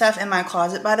stocking stuff in my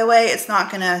closet, by the way. It's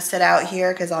not gonna sit out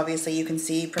here because obviously you can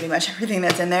see pretty much everything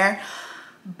that's in there.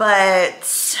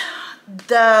 But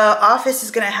the office is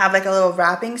gonna have like a little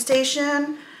wrapping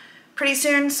station pretty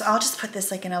soon. So I'll just put this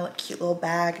like in a cute little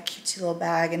bag, a cutesy little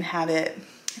bag, and have it,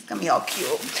 it's gonna be all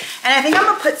cute. And I think I'm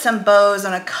gonna put some bows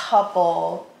on a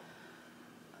couple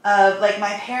of, like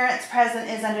my parents' present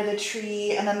is under the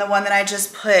tree, and then the one that I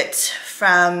just put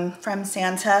from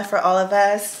Santa for all of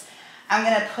us, I'm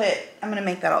gonna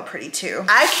make that all pretty too.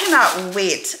 I cannot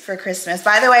wait for Christmas.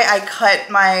 By the way, I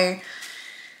cut my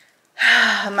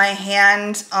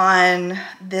hand on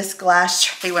this glass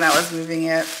tray when I was moving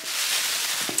it.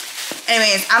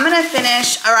 Anyways, I'm gonna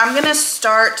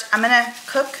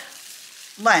cook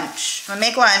lunch. I'm gonna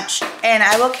make lunch, and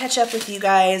I will catch up with you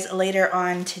guys later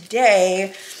on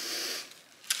today.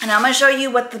 And I'm gonna show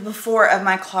you what the before of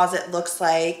my closet looks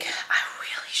like. I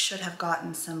really should have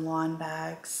gotten some lawn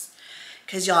bags,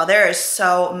 because y'all, there is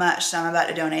so much that I'm about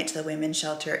to donate to the women's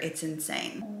shelter. It's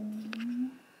insane.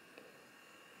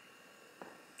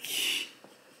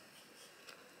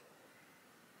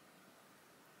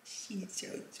 She's so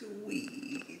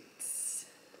sweet.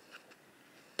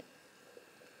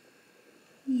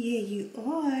 Yeah, you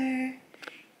are.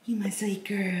 You my sweet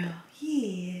girl.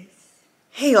 Yes.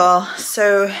 Hey y'all,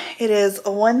 so it is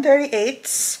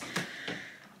 1:38.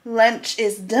 Lunch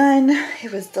is done.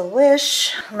 It was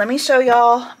delish. Let me show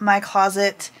y'all my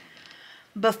closet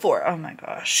before. Oh my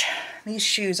gosh, these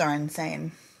shoes are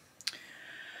insane.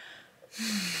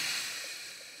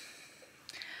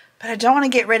 But I don't want to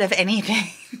get rid of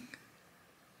anything.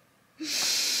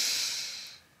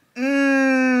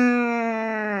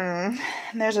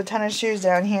 And there's a ton of shoes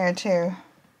down here too.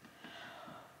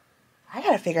 I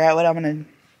gotta figure out what I'm gonna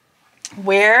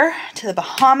wear to the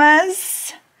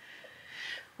Bahamas.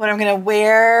 What I'm gonna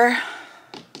wear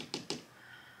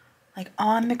like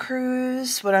on the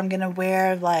cruise. What I'm gonna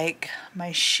wear like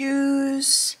my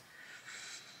shoes.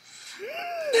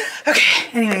 Okay,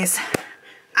 anyways.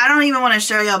 I don't even want to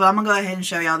show y'all, but I'm gonna go ahead and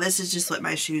show y'all. This is just what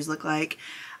my shoes look like.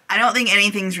 I don't think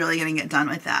anything's really gonna get done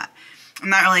with that. I'm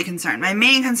not really concerned. My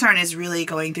main concern is really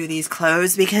going through these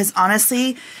clothes, because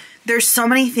honestly, there's so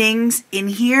many things in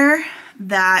here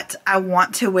that I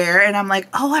want to wear, and I'm like,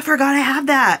 oh, I forgot I have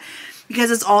that,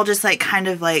 because it's all just like kind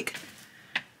of like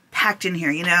packed in here,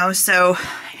 you know? So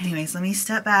anyways, let me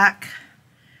step back.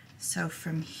 So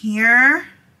from here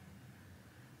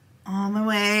all the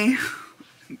way,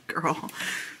 girl,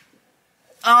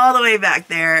 all the way back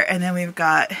there, and then we've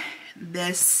got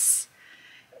this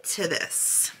to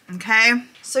this. Okay,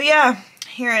 so yeah,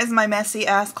 here is my messy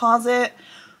ass closet.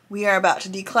 We are about to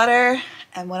declutter,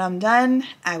 and when I'm done,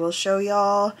 I will show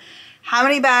y'all how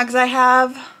many bags I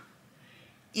have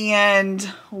and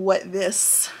what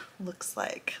this looks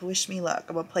like. Wish me luck.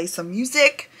 I'm gonna play some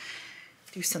music,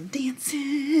 do some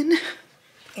dancing,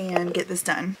 and get this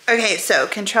done. Okay, so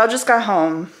Contrell just got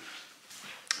home.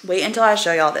 Wait until I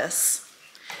show y'all this.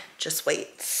 Just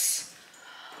wait.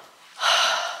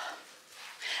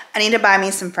 I need to buy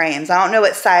me some frames. I don't know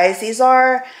what size these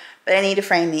are, but I need to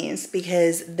frame these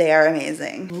because they are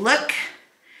amazing. Look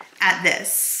at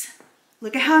this.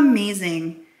 Look at how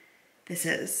amazing this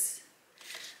is.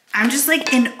 I'm just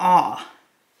like in awe,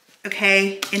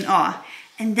 okay? In awe.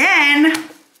 And then,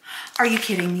 are you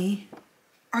kidding me?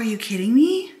 Are you kidding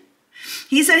me?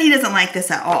 He said he doesn't like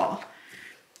this at all.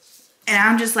 And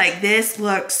I'm just like, this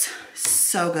looks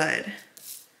so good.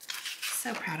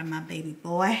 So proud of my baby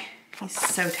boy. He's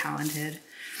so talented.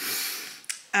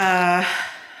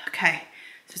 Okay,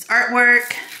 so it's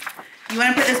artwork. You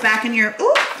wanna put this back in your,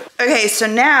 ooh. Okay, so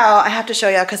now I have to show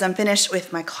y'all, because I'm finished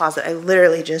with my closet. I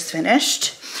literally just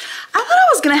finished. I thought I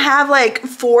was gonna have like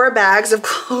 4 bags of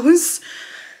clothes,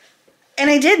 and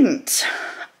I didn't.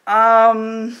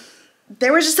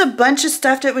 There was just a bunch of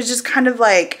stuff that was just kind of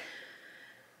like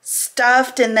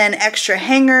stuffed, and then extra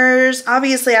hangers.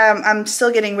 Obviously, I'm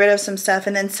still getting rid of some stuff,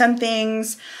 and then some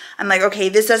things I'm like, okay,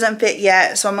 this doesn't fit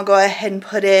yet, so I'm gonna go ahead and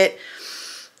put it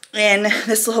in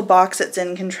this little box that's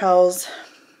in Control's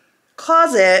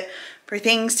closet for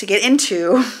things to get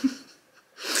into.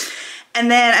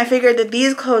 And then I figured that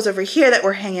these clothes over here that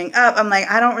were hanging up, I'm like,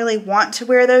 I don't really want to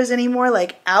wear those anymore,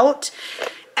 like out.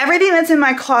 Everything that's in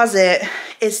my closet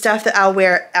is stuff that I'll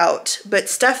wear out, but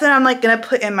stuff that I'm like gonna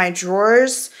put in my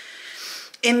drawers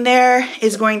in there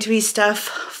is going to be stuff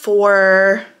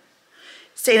for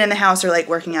staying in the house or like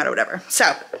working out or whatever.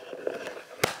 So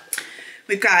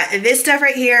we've got this stuff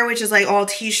right here, which is like all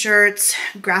t-shirts,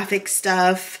 graphic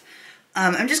stuff.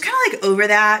 I'm just kind of like over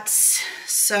that,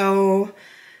 so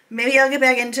maybe I'll get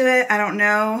back into it. I don't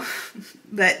know,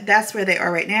 but that's where they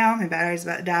are right now. My battery's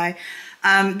about to die.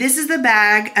 This is the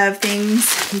bag of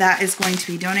things that is going to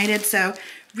be donated, so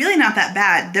really not that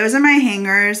bad. Those are my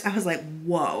hangers. I was like,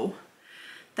 whoa,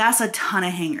 that's a ton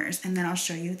of hangers. And then I'll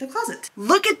show you the closet.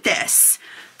 Look at this.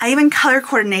 I even color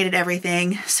coordinated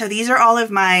everything. So these are all of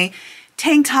my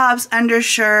tank tops,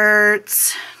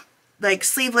 undershirts, like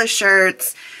sleeveless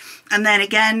shirts. And then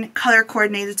again, color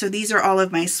coordinated. So these are all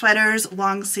of my sweaters,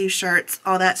 long sleeve shirts,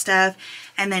 all that stuff.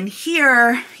 And then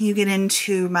here you get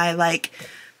into my like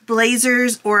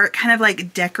blazers or kind of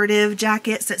like decorative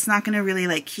jackets that's not going to really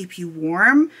like keep you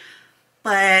warm,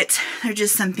 but they're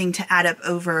just something to add up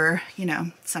over, you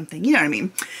know, something, you know what I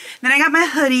mean? Then I got my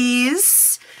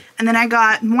hoodies, and then I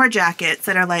got more jackets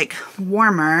that are like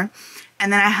warmer.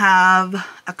 And then I have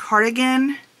a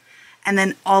cardigan, and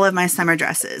then all of my summer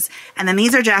dresses. And then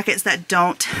these are jackets that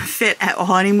don't fit at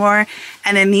all anymore.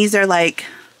 And then these are like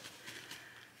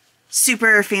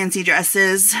super fancy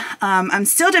dresses. I'm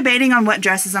still debating on what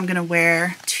dresses I'm gonna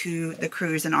wear to the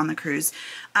cruise and on the cruise.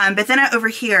 But then over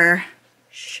here,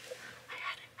 shh,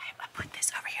 I put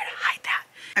this over here to hide that.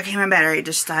 Okay, my battery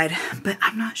just died, but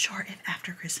I'm not sure if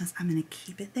after Christmas I'm gonna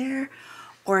keep it there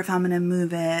or if I'm gonna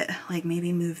move it, like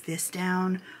maybe move this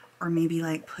down or maybe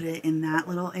like put it in that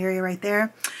little area right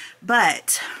there.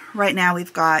 But right now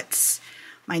we've got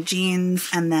my jeans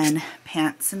and then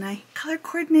pants, and I color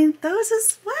coordinated those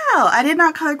as well. I did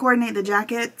not color coordinate the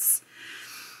jackets.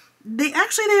 They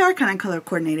are kind of color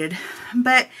coordinated,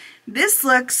 but this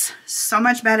looks so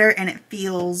much better and it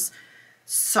feels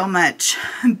so much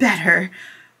better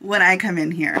when I come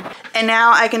in here. And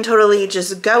now I can totally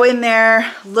just go in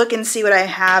there, look and see what I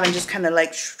have, and just kind of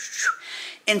like,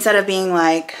 instead of being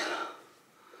like,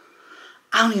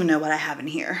 I don't even know what I have in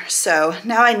here. So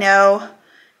now I know,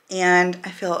 and I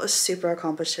feel super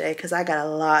accomplished today because I got a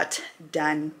lot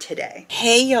done today.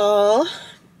 Hey y'all,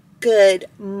 good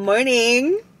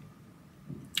morning.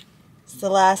 It's the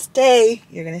last day.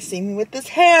 You're gonna see me with this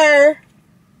hair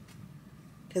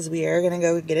because we are gonna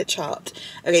go get it chopped.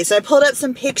 Okay, so I pulled up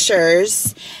some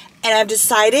pictures and I've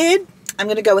decided I'm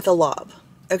gonna go with a lob,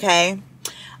 okay?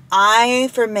 I,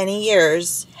 for many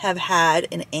years, have had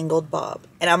an angled bob,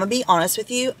 and I'm gonna be honest with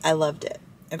you, I loved it,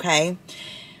 okay?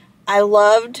 I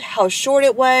loved how short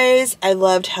it was. I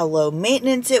loved how low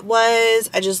maintenance it was.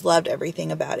 I just loved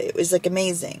everything about it. It was like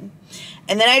amazing.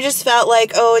 And then I just felt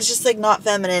like, oh, it's just like not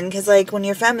feminine, because like when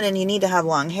you're feminine, you need to have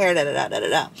long hair, da da da da da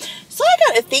da. So I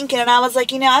got to thinking, and I was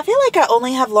like, you know, I feel like I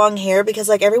only have long hair because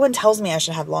like everyone tells me I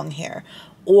should have long hair.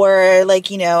 Or like,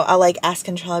 you know, I'll like ask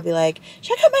Control, I'll be like,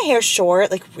 should I cut my hair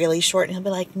short, like really short? And he'll be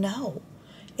like, no,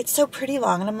 it's so pretty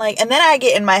long. And I'm like, and then I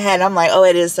get in my head, I'm like, oh,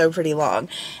 it is so pretty long.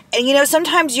 And you know,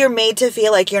 sometimes you're made to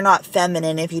feel like you're not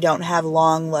feminine if you don't have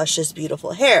long, luscious,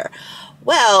 beautiful hair.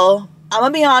 Well, I'm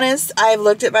gonna be honest, I've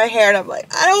looked at my hair and I'm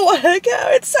like, I don't want to go,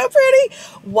 it's so pretty.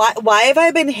 Why have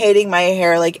I been hating my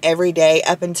hair like every day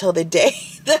up until the day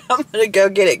that I'm gonna go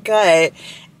get it cut?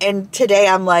 And today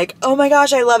I'm like, oh my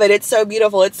gosh, I love it. It's so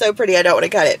beautiful. It's so pretty. I don't want to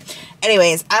cut it.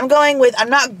 Anyways, I'm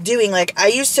not doing like, I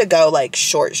used to go like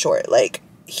short, like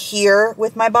here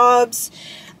with my bobs.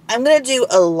 I'm going to do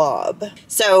a lob.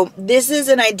 So this is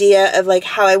an idea of like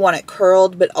how I want it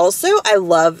curled, but also I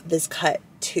love this cut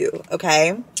too.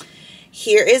 Okay.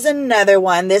 Here is another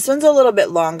one. This one's a little bit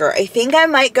longer. I think I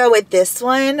might go with this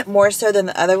one more so than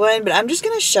the other one, but I'm just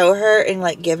going to show her and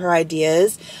like give her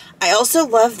ideas. I also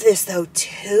love this though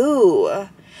too.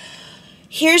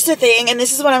 Here's the thing, and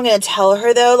this is what I'm going to tell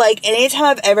her though, like anytime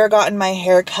I've ever gotten my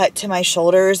hair cut to my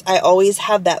shoulders, I always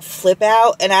have that flip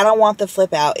out, and I don't want the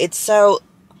flip out. It's so,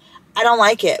 I don't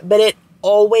like it, but it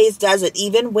always does it.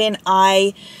 Even when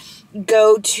I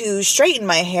go to straighten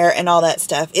my hair and all that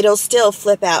stuff, it'll still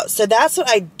flip out. So that's what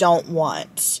I don't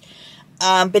want.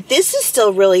 But this is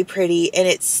still really pretty, and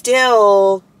it's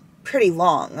still pretty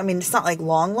long. I mean, it's not like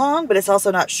long, but it's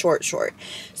also not short.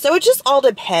 So it just all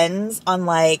depends on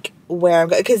like where I'm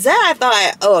going. Because then I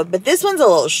thought, oh, but this one's a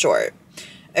little short.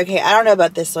 Okay, I don't know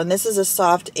about this one. This is a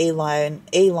soft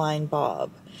A-line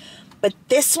bob. But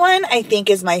this one, I think,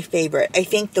 is my favorite. I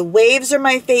think the waves are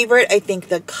my favorite. I think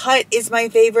the cut is my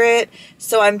favorite.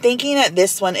 So I'm thinking that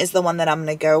this one is the one that I'm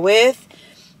going to go with.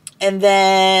 And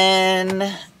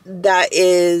then that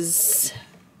is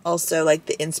also like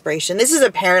the inspiration. This is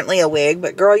apparently a wig,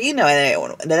 but girl, you know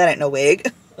that ain't no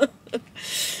wig.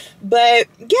 But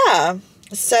yeah,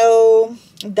 so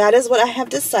that is what I have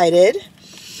decided.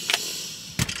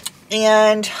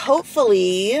 And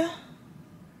hopefully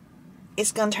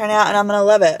it's going to turn out and I'm going to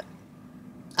love it.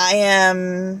 I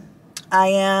am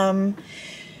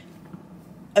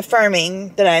affirming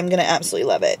that I'm going to absolutely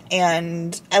love it.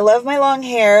 And I love my long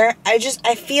hair. I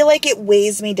feel like it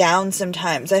weighs me down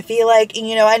sometimes. I feel like,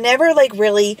 you know, I never like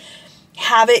really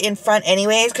have it in front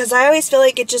anyways, because I always feel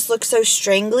like it just looks so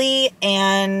strangly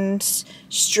and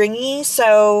stringy.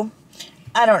 So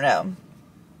I don't know.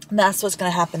 That's what's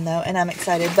going to happen though. And I'm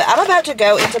excited, but I'm about to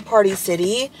go into Party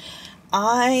City.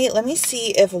 Let me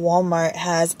see if Walmart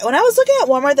has, when I was looking at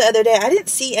Walmart the other day, I didn't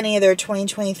see any of their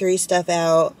 2023 stuff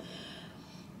out.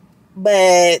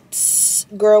 But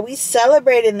girl, we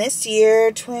celebrated this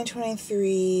year,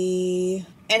 2023.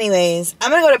 Anyways,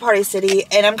 I'm gonna go to Party City,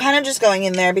 and I'm kind of just going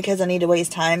in there because I need to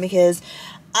waste time, because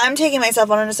I'm taking myself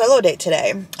on a solo date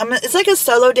today. It's like a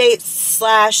solo date /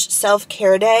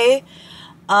 self-care day.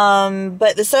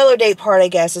 But the solo date part, I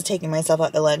guess, is taking myself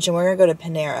out to lunch, and we're gonna go to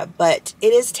Panera. But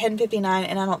it is 10:59,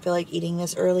 and I don't feel like eating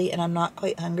this early, and I'm not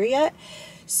quite hungry yet.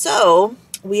 So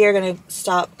we are gonna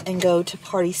stop and go to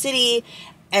Party City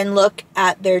and look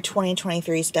at their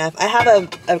 2023 stuff. I have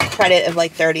a credit of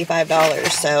like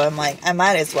 $35, so I'm like, I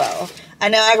might as well. I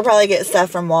know I could probably get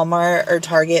stuff from Walmart or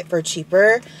Target for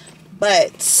cheaper,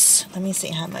 but let me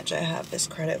see how much I have this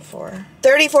credit for.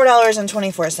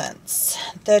 $34.24.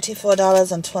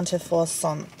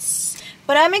 $34.24.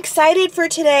 But I'm excited for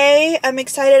today. I'm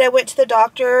excited. I went to the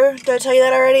doctor. Did I tell you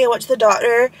that already? I went to the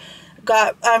doctor,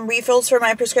 got refills for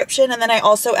my prescription, and then I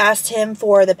also asked him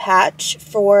for the patch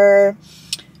for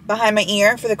behind my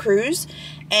ear for the cruise,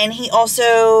 and he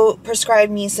also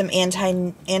prescribed me some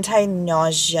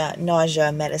anti-nausea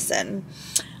medicine.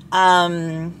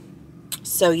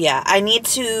 So yeah, I need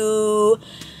to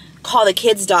call the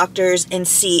kids' doctors and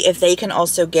see if they can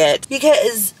also get,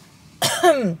 because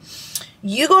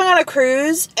you going on a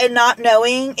cruise and not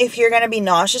knowing if you're going to be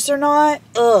nauseous or not,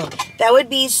 ugh, that would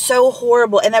be so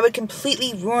horrible, and that would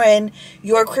completely ruin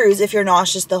your cruise if you're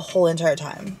nauseous the whole entire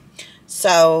time.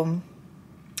 So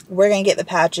we're going to get the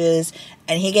patches,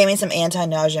 and he gave me some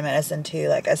anti-nausea medicine too.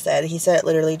 Like I said, he said it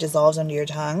literally dissolves under your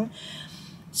tongue.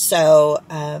 So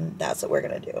that's what we're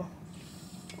going to do.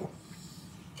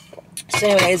 So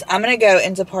anyways, I'm going to go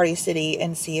into Party City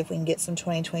and see if we can get some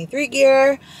 2023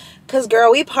 gear. Because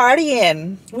girl, we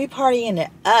partying. We partying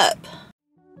it up.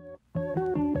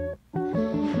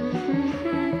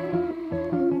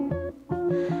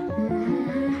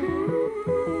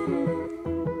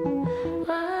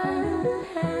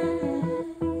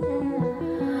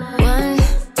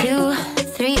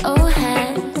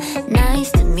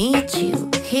 Meet you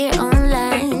here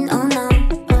online, oh no.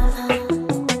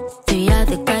 3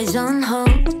 other guys on hold.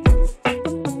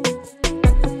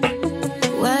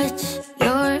 What's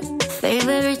your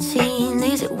favorite scene?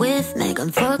 Is it with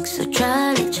Megan Fox or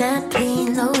Charlie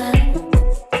Chaplin? Oh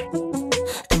well,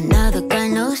 another guy,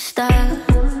 no star.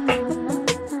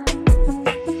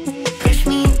 Push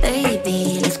me,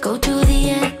 baby, let's go to the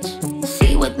edge.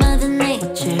 See what Mother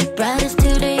Nature brought us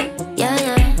today. Yeah,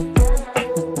 yeah.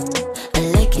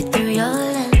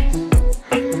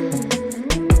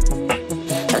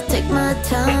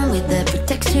 Time with the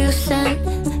protects you sent.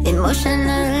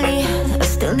 Emotionally, I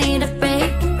still need a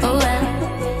break. Oh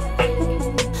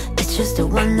well, it's just a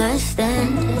one night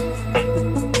stand.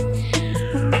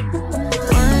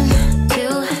 1,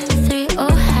 2, 3,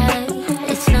 oh hi.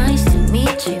 It's nice to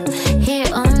meet you here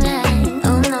online.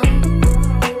 Oh no,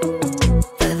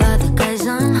 5 other guys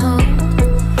on hold.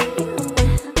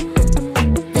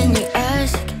 Then you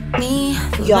ask me,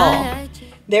 y'all,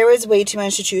 there is way too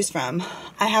much to choose from.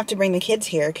 I have to bring the kids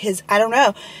here because I don't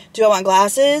know. Do I want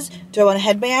glasses? Do I want a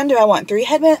headband? Do I want 3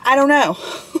 headbands? I don't know.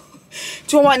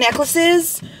 Do I want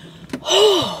necklaces?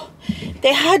 Oh,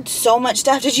 they had so much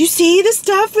stuff. Did you see the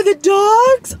stuff for the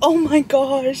dogs? Oh my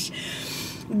gosh.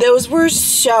 Those were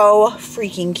so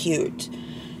freaking cute.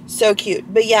 So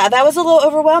cute. But yeah, that was a little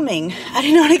overwhelming. I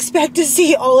did not expect to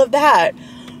see all of that.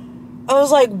 I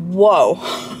was like, whoa.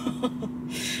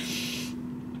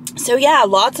 So yeah,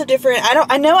 lots of different,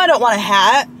 I know I don't want a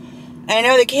hat. I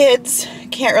know the kids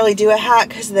can't really do a hat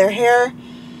because of their hair.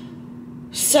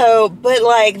 So, but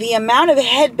like the amount of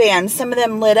headbands, some of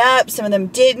them lit up, some of them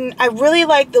didn't. I really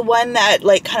like the one that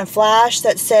like kind of flashed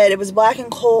that said, it was black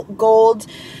and gold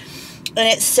and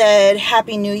it said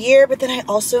Happy New Year. But then I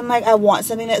also am like, I want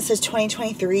something that says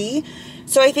 2023.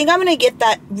 So I think I'm going to get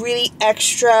that really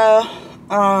extra,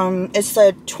 it's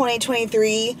a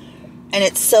 2023 and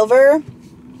it's silver.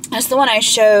 That's the one I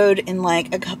showed in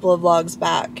like a couple of vlogs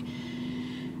back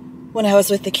when I was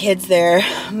with the kids there,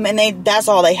 and that's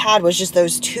all they had was just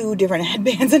those 2 different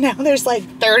headbands, and now there's like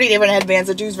 30 different headbands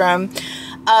to choose from.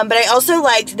 But I also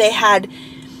liked they had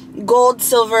gold,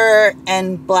 silver,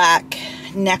 and black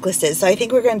necklaces, so I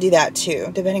think we're going to do that too,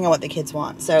 depending on what the kids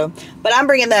want. So, but I'm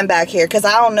bringing them back here because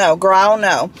I don't know, girl, I don't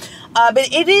know.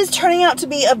 But it is turning out to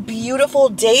be a beautiful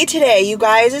day today, you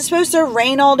guys. It's supposed to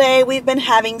rain all day. We've been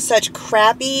having such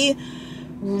crappy,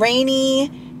 rainy,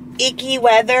 icky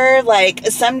weather. Like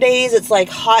some days it's like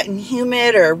hot and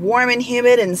humid or warm and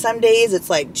humid, and some days it's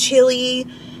like chilly.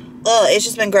 Ugh, it's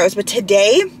just been gross. But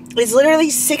today it's literally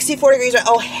 64 degrees.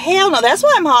 Oh hell no, that's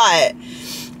why I'm hot.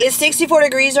 It's 64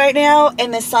 degrees right now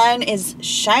and the sun is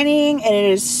shining and it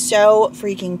is so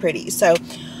freaking pretty. So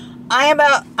I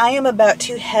am about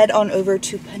to head on over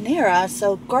to Panera.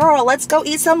 So girl, let's go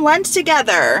eat some lunch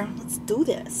together. Let's do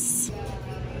this.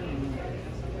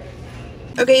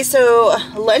 Okay, so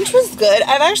lunch was good.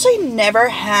 I've actually never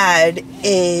had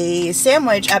a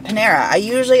sandwich at Panera. I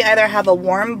usually either have a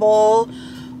warm bowl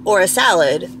or a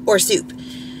salad or soup.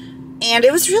 And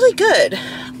it was really good.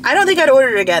 I don't think I'd order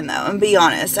it again though, and be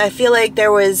honest. I feel like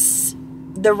there was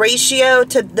the ratio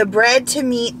to the bread to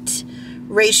meat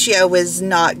ratio was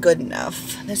not good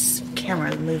enough. This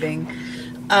camera is moving.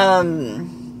 I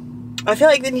feel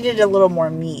like they needed a little more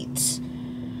meat.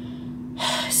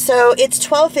 So it's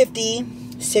 12:50.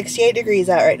 68 degrees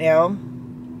out right now.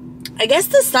 I guess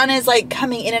the sun is like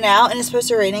coming in and out and it's supposed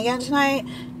to rain again tonight.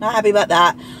 Not happy about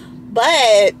that.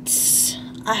 But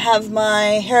I have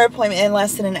my hair appointment in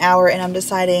less than an hour and I'm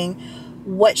deciding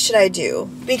what should I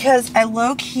do. Because I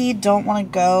low-key don't want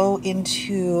to go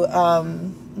into,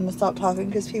 I'm going to stop talking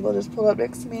because people just pulled up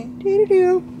next to me.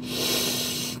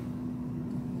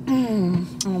 I'm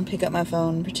going to pick up my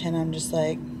phone and pretend I'm just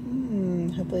like,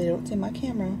 hopefully they don't see my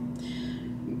camera.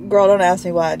 Girl, don't ask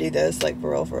me why I do this, like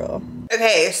for real, for real.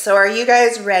 Okay, so are you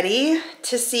guys ready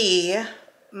to see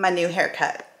my new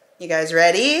haircut? You guys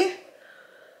ready?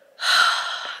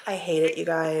 I hate it, you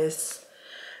guys.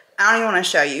 I don't even want to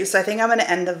show you, so I think I'm gonna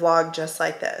end the vlog just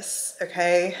like this,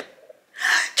 okay?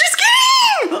 Just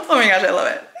kidding! Oh my gosh, I love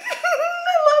it.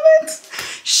 I love it.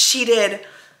 She did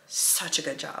such a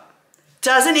good job.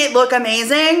 Doesn't it look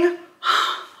amazing?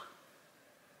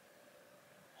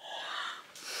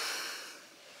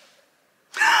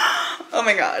 Oh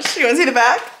my gosh, you wanna see the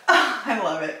back? Oh, I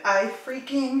love it. I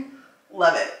freaking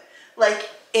love it. Like,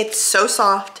 it's so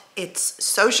soft, it's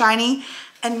so shiny,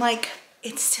 and like,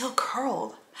 it's still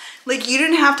curled. Like, you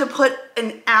didn't have to put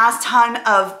an ass ton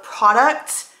of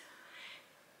product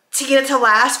to get it to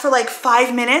last for like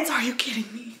 5 minutes. Are you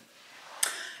kidding me?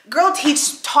 Girl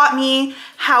taught me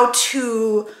how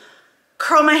to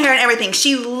curl my hair and everything.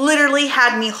 She literally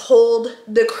had me hold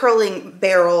the curling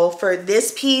barrel for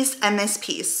this piece and this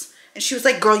piece. And she was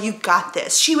like, girl, you got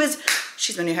this.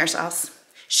 She's my new hairstylist.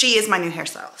 She is my new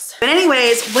hairstylist. But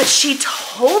anyways, what she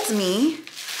told me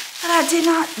that I did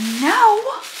not know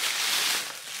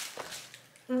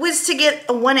was to get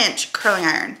a 1-inch curling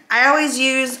iron. I always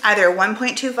use either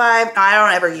 1.25, I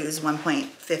don't ever use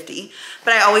 1.50,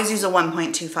 but I always use a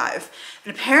 1.25.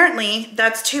 And apparently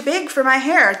that's too big for my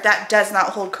hair. That does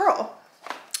not hold curl.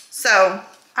 So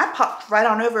I popped right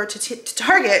on over to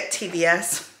Target,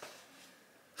 TBS.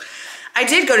 I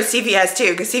did go to CVS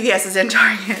too, because CVS is in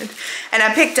Target. And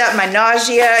I picked up my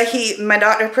nausea. My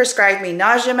doctor prescribed me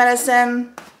nausea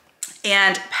medicine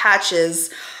and patches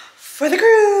for the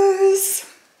cruise.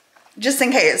 Just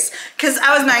in case. Because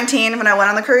I was 19 when I went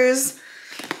on the cruise.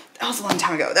 That was a long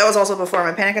time ago. That was also before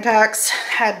my panic attacks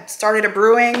had started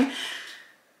brewing.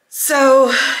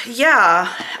 So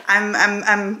yeah,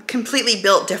 I'm completely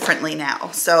built differently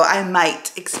now. So I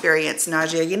might experience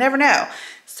nausea. You never know.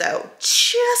 So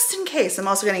just in case, I'm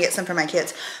also gonna get some for my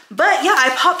kids. But yeah, I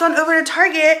popped on over to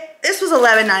Target. This was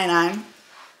 $11.99.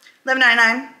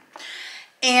 $11.99.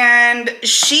 And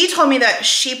she told me that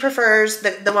she prefers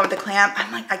the one with the clamp.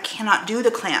 I'm like, I cannot do the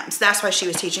clamps. That's why she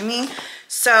was teaching me.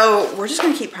 So we're just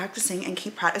gonna keep practicing and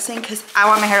keep practicing because I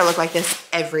want my hair to look like this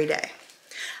every day.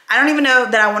 I don't even know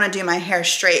that I wanna do my hair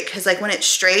straight because like when it's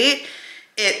straight,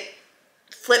 it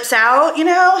flips out, you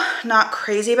know? Not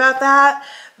crazy about that.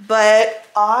 but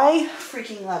I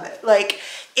freaking love it. Like,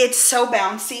 it's so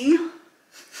bouncy.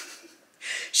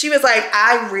 She was like,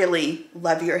 I really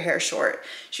love your hair short.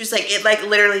 She was like, it like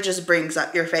literally just brings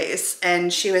up your face.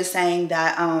 And she was saying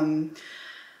that, I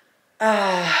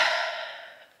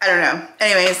don't know.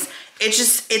 Anyways,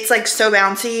 it's like so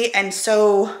bouncy and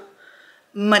so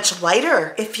much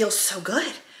lighter. It feels so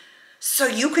good. So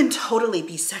you can totally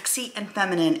be sexy and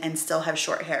feminine and still have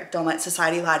short hair. Don't let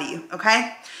society lie to you,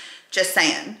 okay? Just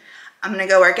saying. I'm gonna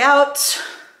go work out.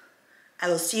 I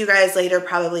will see you guys later,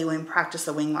 probably when we practice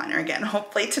the wing liner again.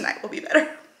 Hopefully tonight will be better.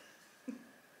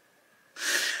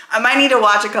 I might need to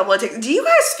watch a couple of TikToks. Do you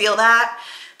guys feel that?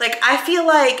 Like, I feel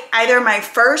like either my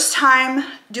first time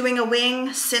doing a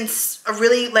wing since a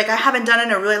really, like I haven't done it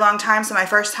in a really long time. So my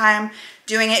first time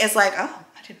doing it is like, oh,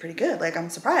 I did pretty good. Like,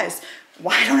 I'm surprised.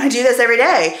 Why don't I do this every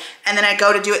day? And then I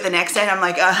go to do it the next day and I'm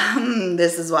like,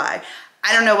 this is why.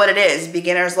 I don't know what it is.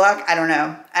 Beginner's luck? I don't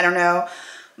know. I don't know.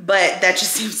 But that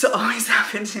just seems to always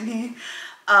happen to me.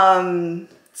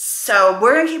 So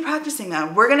we're gonna keep practicing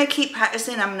though. We're gonna keep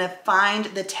practicing. I'm gonna find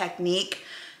the technique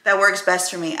that works best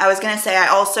for me. I was gonna say, I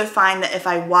also find that if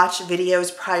I watch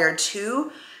videos prior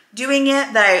to doing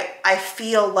it, that I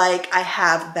feel like I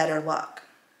have better luck.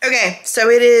 Okay, so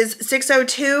it is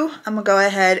 6:02. I'm gonna go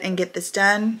ahead and get this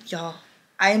done. Y'all,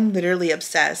 I'm literally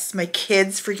obsessed. My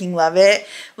kids freaking love it.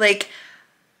 Like,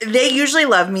 they usually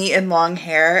love me in long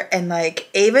hair, and like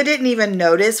Ava didn't even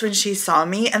notice when she saw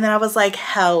me, and then I was like,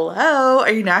 hello,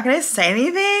 are you not gonna say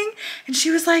anything? And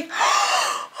she was like,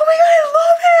 oh my god, I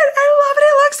love it,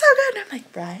 it looks so good. And I'm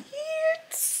like, right,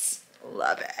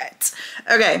 love it.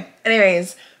 Okay,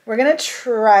 anyways, we're gonna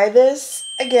try this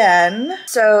again.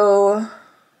 So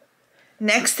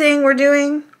next thing we're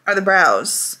doing are the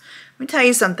brows. Let me tell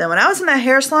you something. When I was in that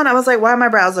hair salon, I was like, why do my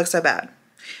brows look so bad?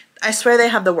 I swear they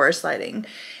have the worst lighting.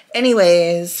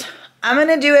 Anyways, I'm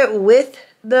gonna do it with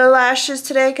the lashes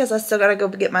today because I still gotta go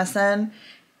get my son.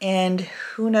 And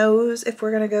who knows if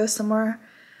we're gonna go somewhere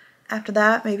after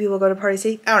that. Maybe we'll go to Party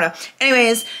City. I don't know.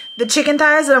 Anyways, the chicken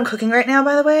thighs that I'm cooking right now,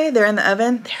 by the way, they're in the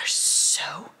oven. They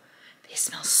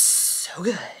smell so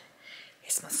good. They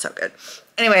smell so good.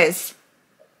 Anyways,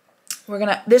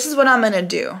 this is what I'm gonna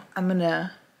do. I'm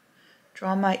gonna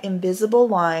draw my invisible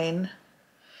line,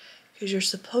 because you're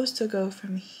supposed to go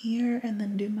from here and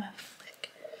then do my flick.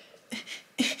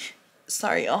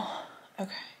 Sorry, y'all.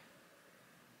 Okay.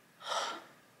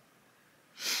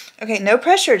 Okay, no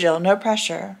pressure, Jill. No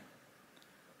pressure.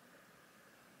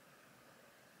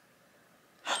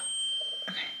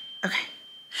 Okay.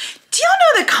 Do y'all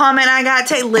know the comment I got?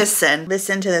 Listen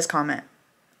to this comment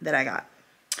that I got.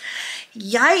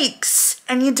 Yikes.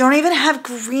 And you don't even have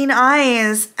green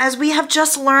eyes, as we have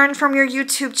just learned from your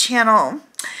YouTube channel.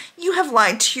 You have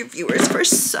lied to your viewers for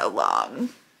so long.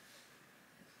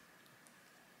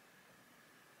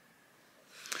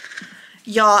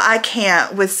 Y'all, I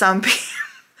can't with some people.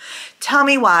 Tell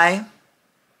me why.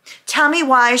 Tell me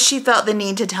why she felt the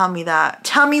need to tell me that.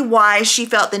 Tell me why she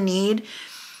felt the need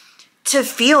to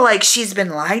feel like she's been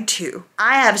lied to.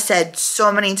 I have said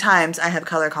so many times I have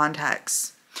color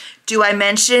contacts. Do I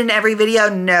mention it in every video?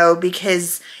 No,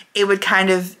 because it would kind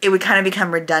of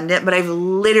become redundant, but I've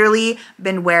literally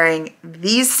been wearing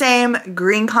these same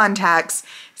green contacts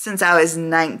since I was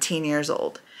 19 years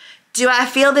old. Do I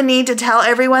feel the need to tell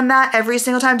everyone that every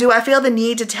single time? Do I feel the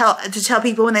need to tell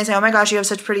people when they say, oh my gosh, you have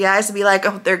such pretty eyes, to be like,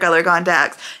 oh, they're color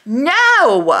contacts?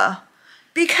 No!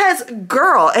 Because,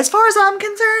 girl, as far as I'm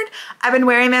concerned, I've been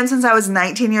wearing them since I was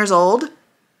 19 years old,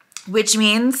 which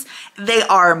means they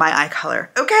are my eye color.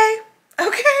 Okay?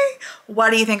 Okay? Why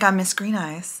do you think I'm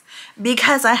Missgreeneyes?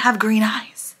 Because I have green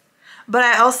eyes. But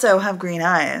I also have green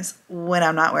eyes when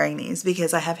I'm not wearing these,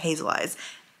 because I have hazel eyes.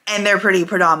 And they're pretty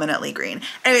predominantly green.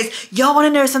 Anyways, y'all want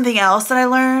to know something else that I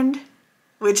learned?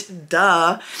 Which,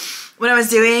 duh. When I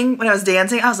was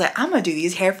dancing, I was like, I'm going to do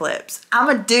these hair flips. I'm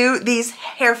going to do these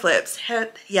hair flips.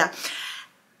 Yeah.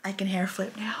 I can hair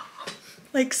flip now.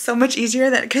 Like, so much easier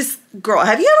than, because, girl,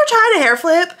 have you ever tried a hair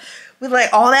flip with,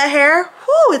 like, all that hair?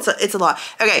 Whoo, it's a lot.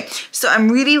 Okay, so I'm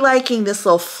really liking this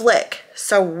little flick.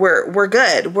 So we're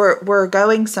good.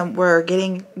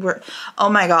 Oh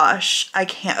my gosh. I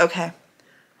can't, okay.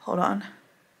 Hold on.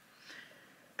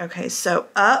 Okay, so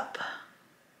up,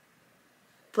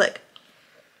 flick.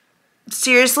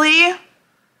 Seriously?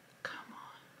 Come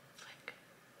on, flick.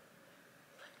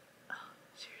 Oh,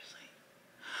 seriously.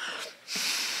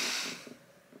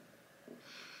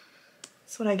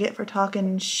 That's what I get for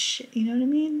talking shit, you know what I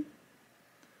mean?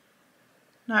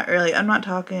 Not really, I'm not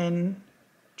talking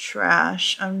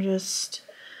trash. I'm just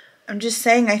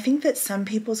saying, I think that some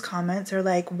people's comments are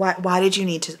like, why did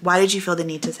you feel the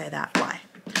need to say that?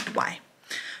 Why?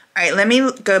 All right, let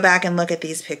me go back and look at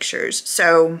these pictures.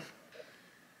 So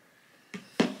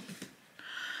I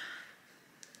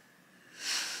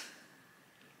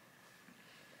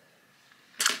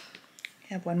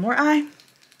have one more eye.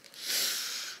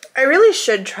 I really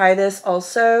should try this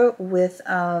also with,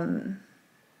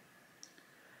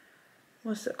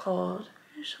 what's it called?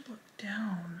 I should look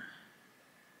down.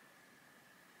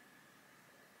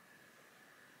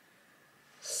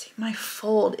 See, my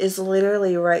fold is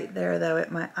literally right there though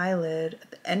at my eyelid,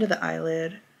 at the end of the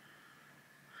eyelid.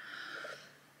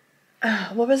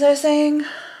 What was I saying?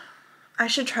 I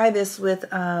should try this with,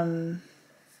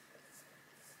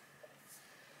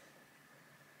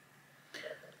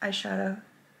 eyeshadow.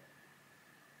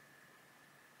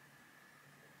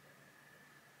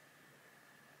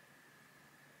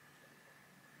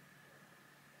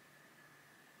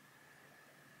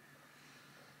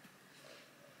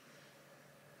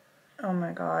 Oh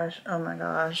my gosh, oh my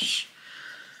gosh.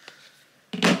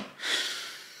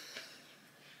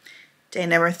 Day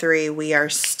number 3, we are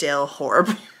still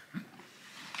horrible.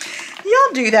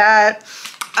 Y'all do that.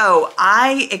 Oh,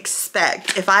 I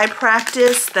expect if I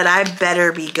practice that I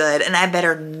better be good and I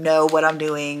better know what I'm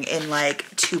doing in like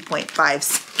 2.5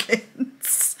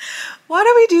 seconds. Why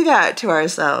do we do that to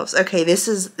ourselves? Okay, this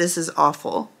is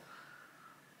awful.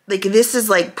 Like this is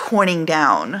like pointing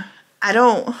down.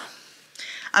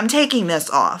 I'm taking this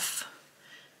off.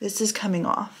 This is coming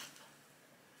off.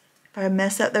 If I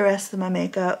mess up the rest of my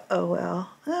makeup, oh well.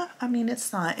 I mean,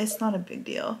 it's not a big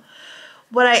deal.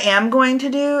 What I am going to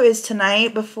do is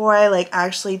tonight, before I like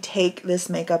actually take this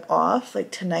makeup off,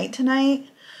 like tonight,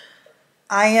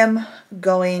 I am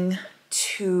going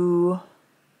to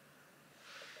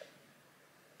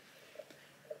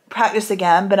practice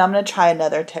again, but I'm gonna try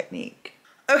another technique.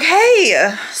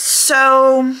 Okay,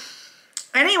 so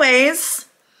anyways,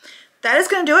 that is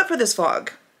gonna do it for this vlog.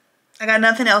 I got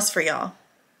nothing else for y'all.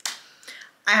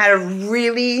 I had a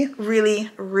really,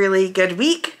 really, really good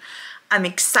week. I'm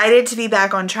excited to be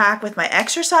back on track with my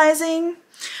exercising.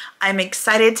 I'm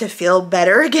excited to feel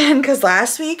better again because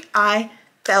last week I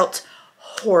felt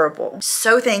horrible.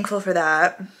 So thankful for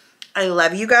that. I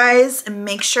love you guys.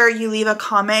 Make sure you leave a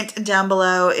comment down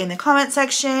below in the comment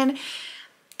section.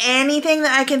 Anything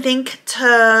that I can think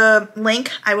to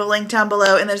link, I will link down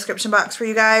below in the description box for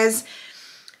you guys.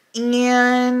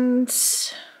 And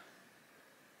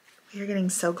we're getting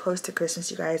so close to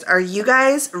Christmas, you guys. Are you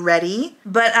guys ready?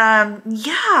 But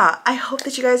yeah, I hope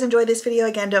that you guys enjoyed this video.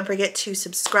 Again, don't forget to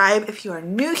subscribe if you are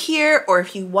new here, or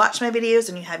if you watch my videos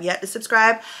and you have yet to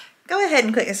subscribe, go ahead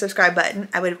and click the subscribe button.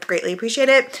 I would greatly appreciate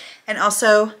it. And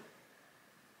also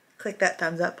click that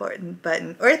thumbs up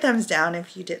button or thumbs down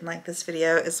if you didn't like this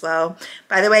video as well.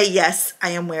 By the way, yes, I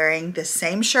am wearing the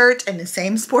same shirt and the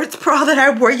same sports bra that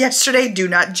I wore yesterday. Do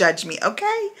not judge me,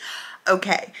 okay?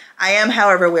 Okay, I am,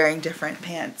 however, wearing different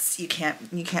pants. You can't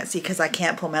see because I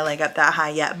can't pull my leg up that high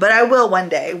yet, but I will one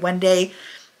day. One day,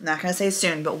 I'm not gonna say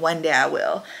soon, but one day I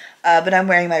will. But I'm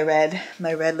wearing my red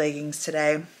leggings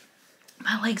today.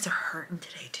 My legs are hurting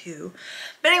today too.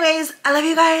 But anyways, I love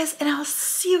you guys, and I'll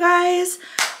see you guys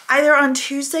either on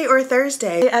Tuesday or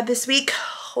Thursday this week,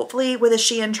 hopefully with a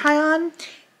Shein try on.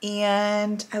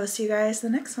 And I will see you guys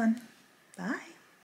in the next one. Bye.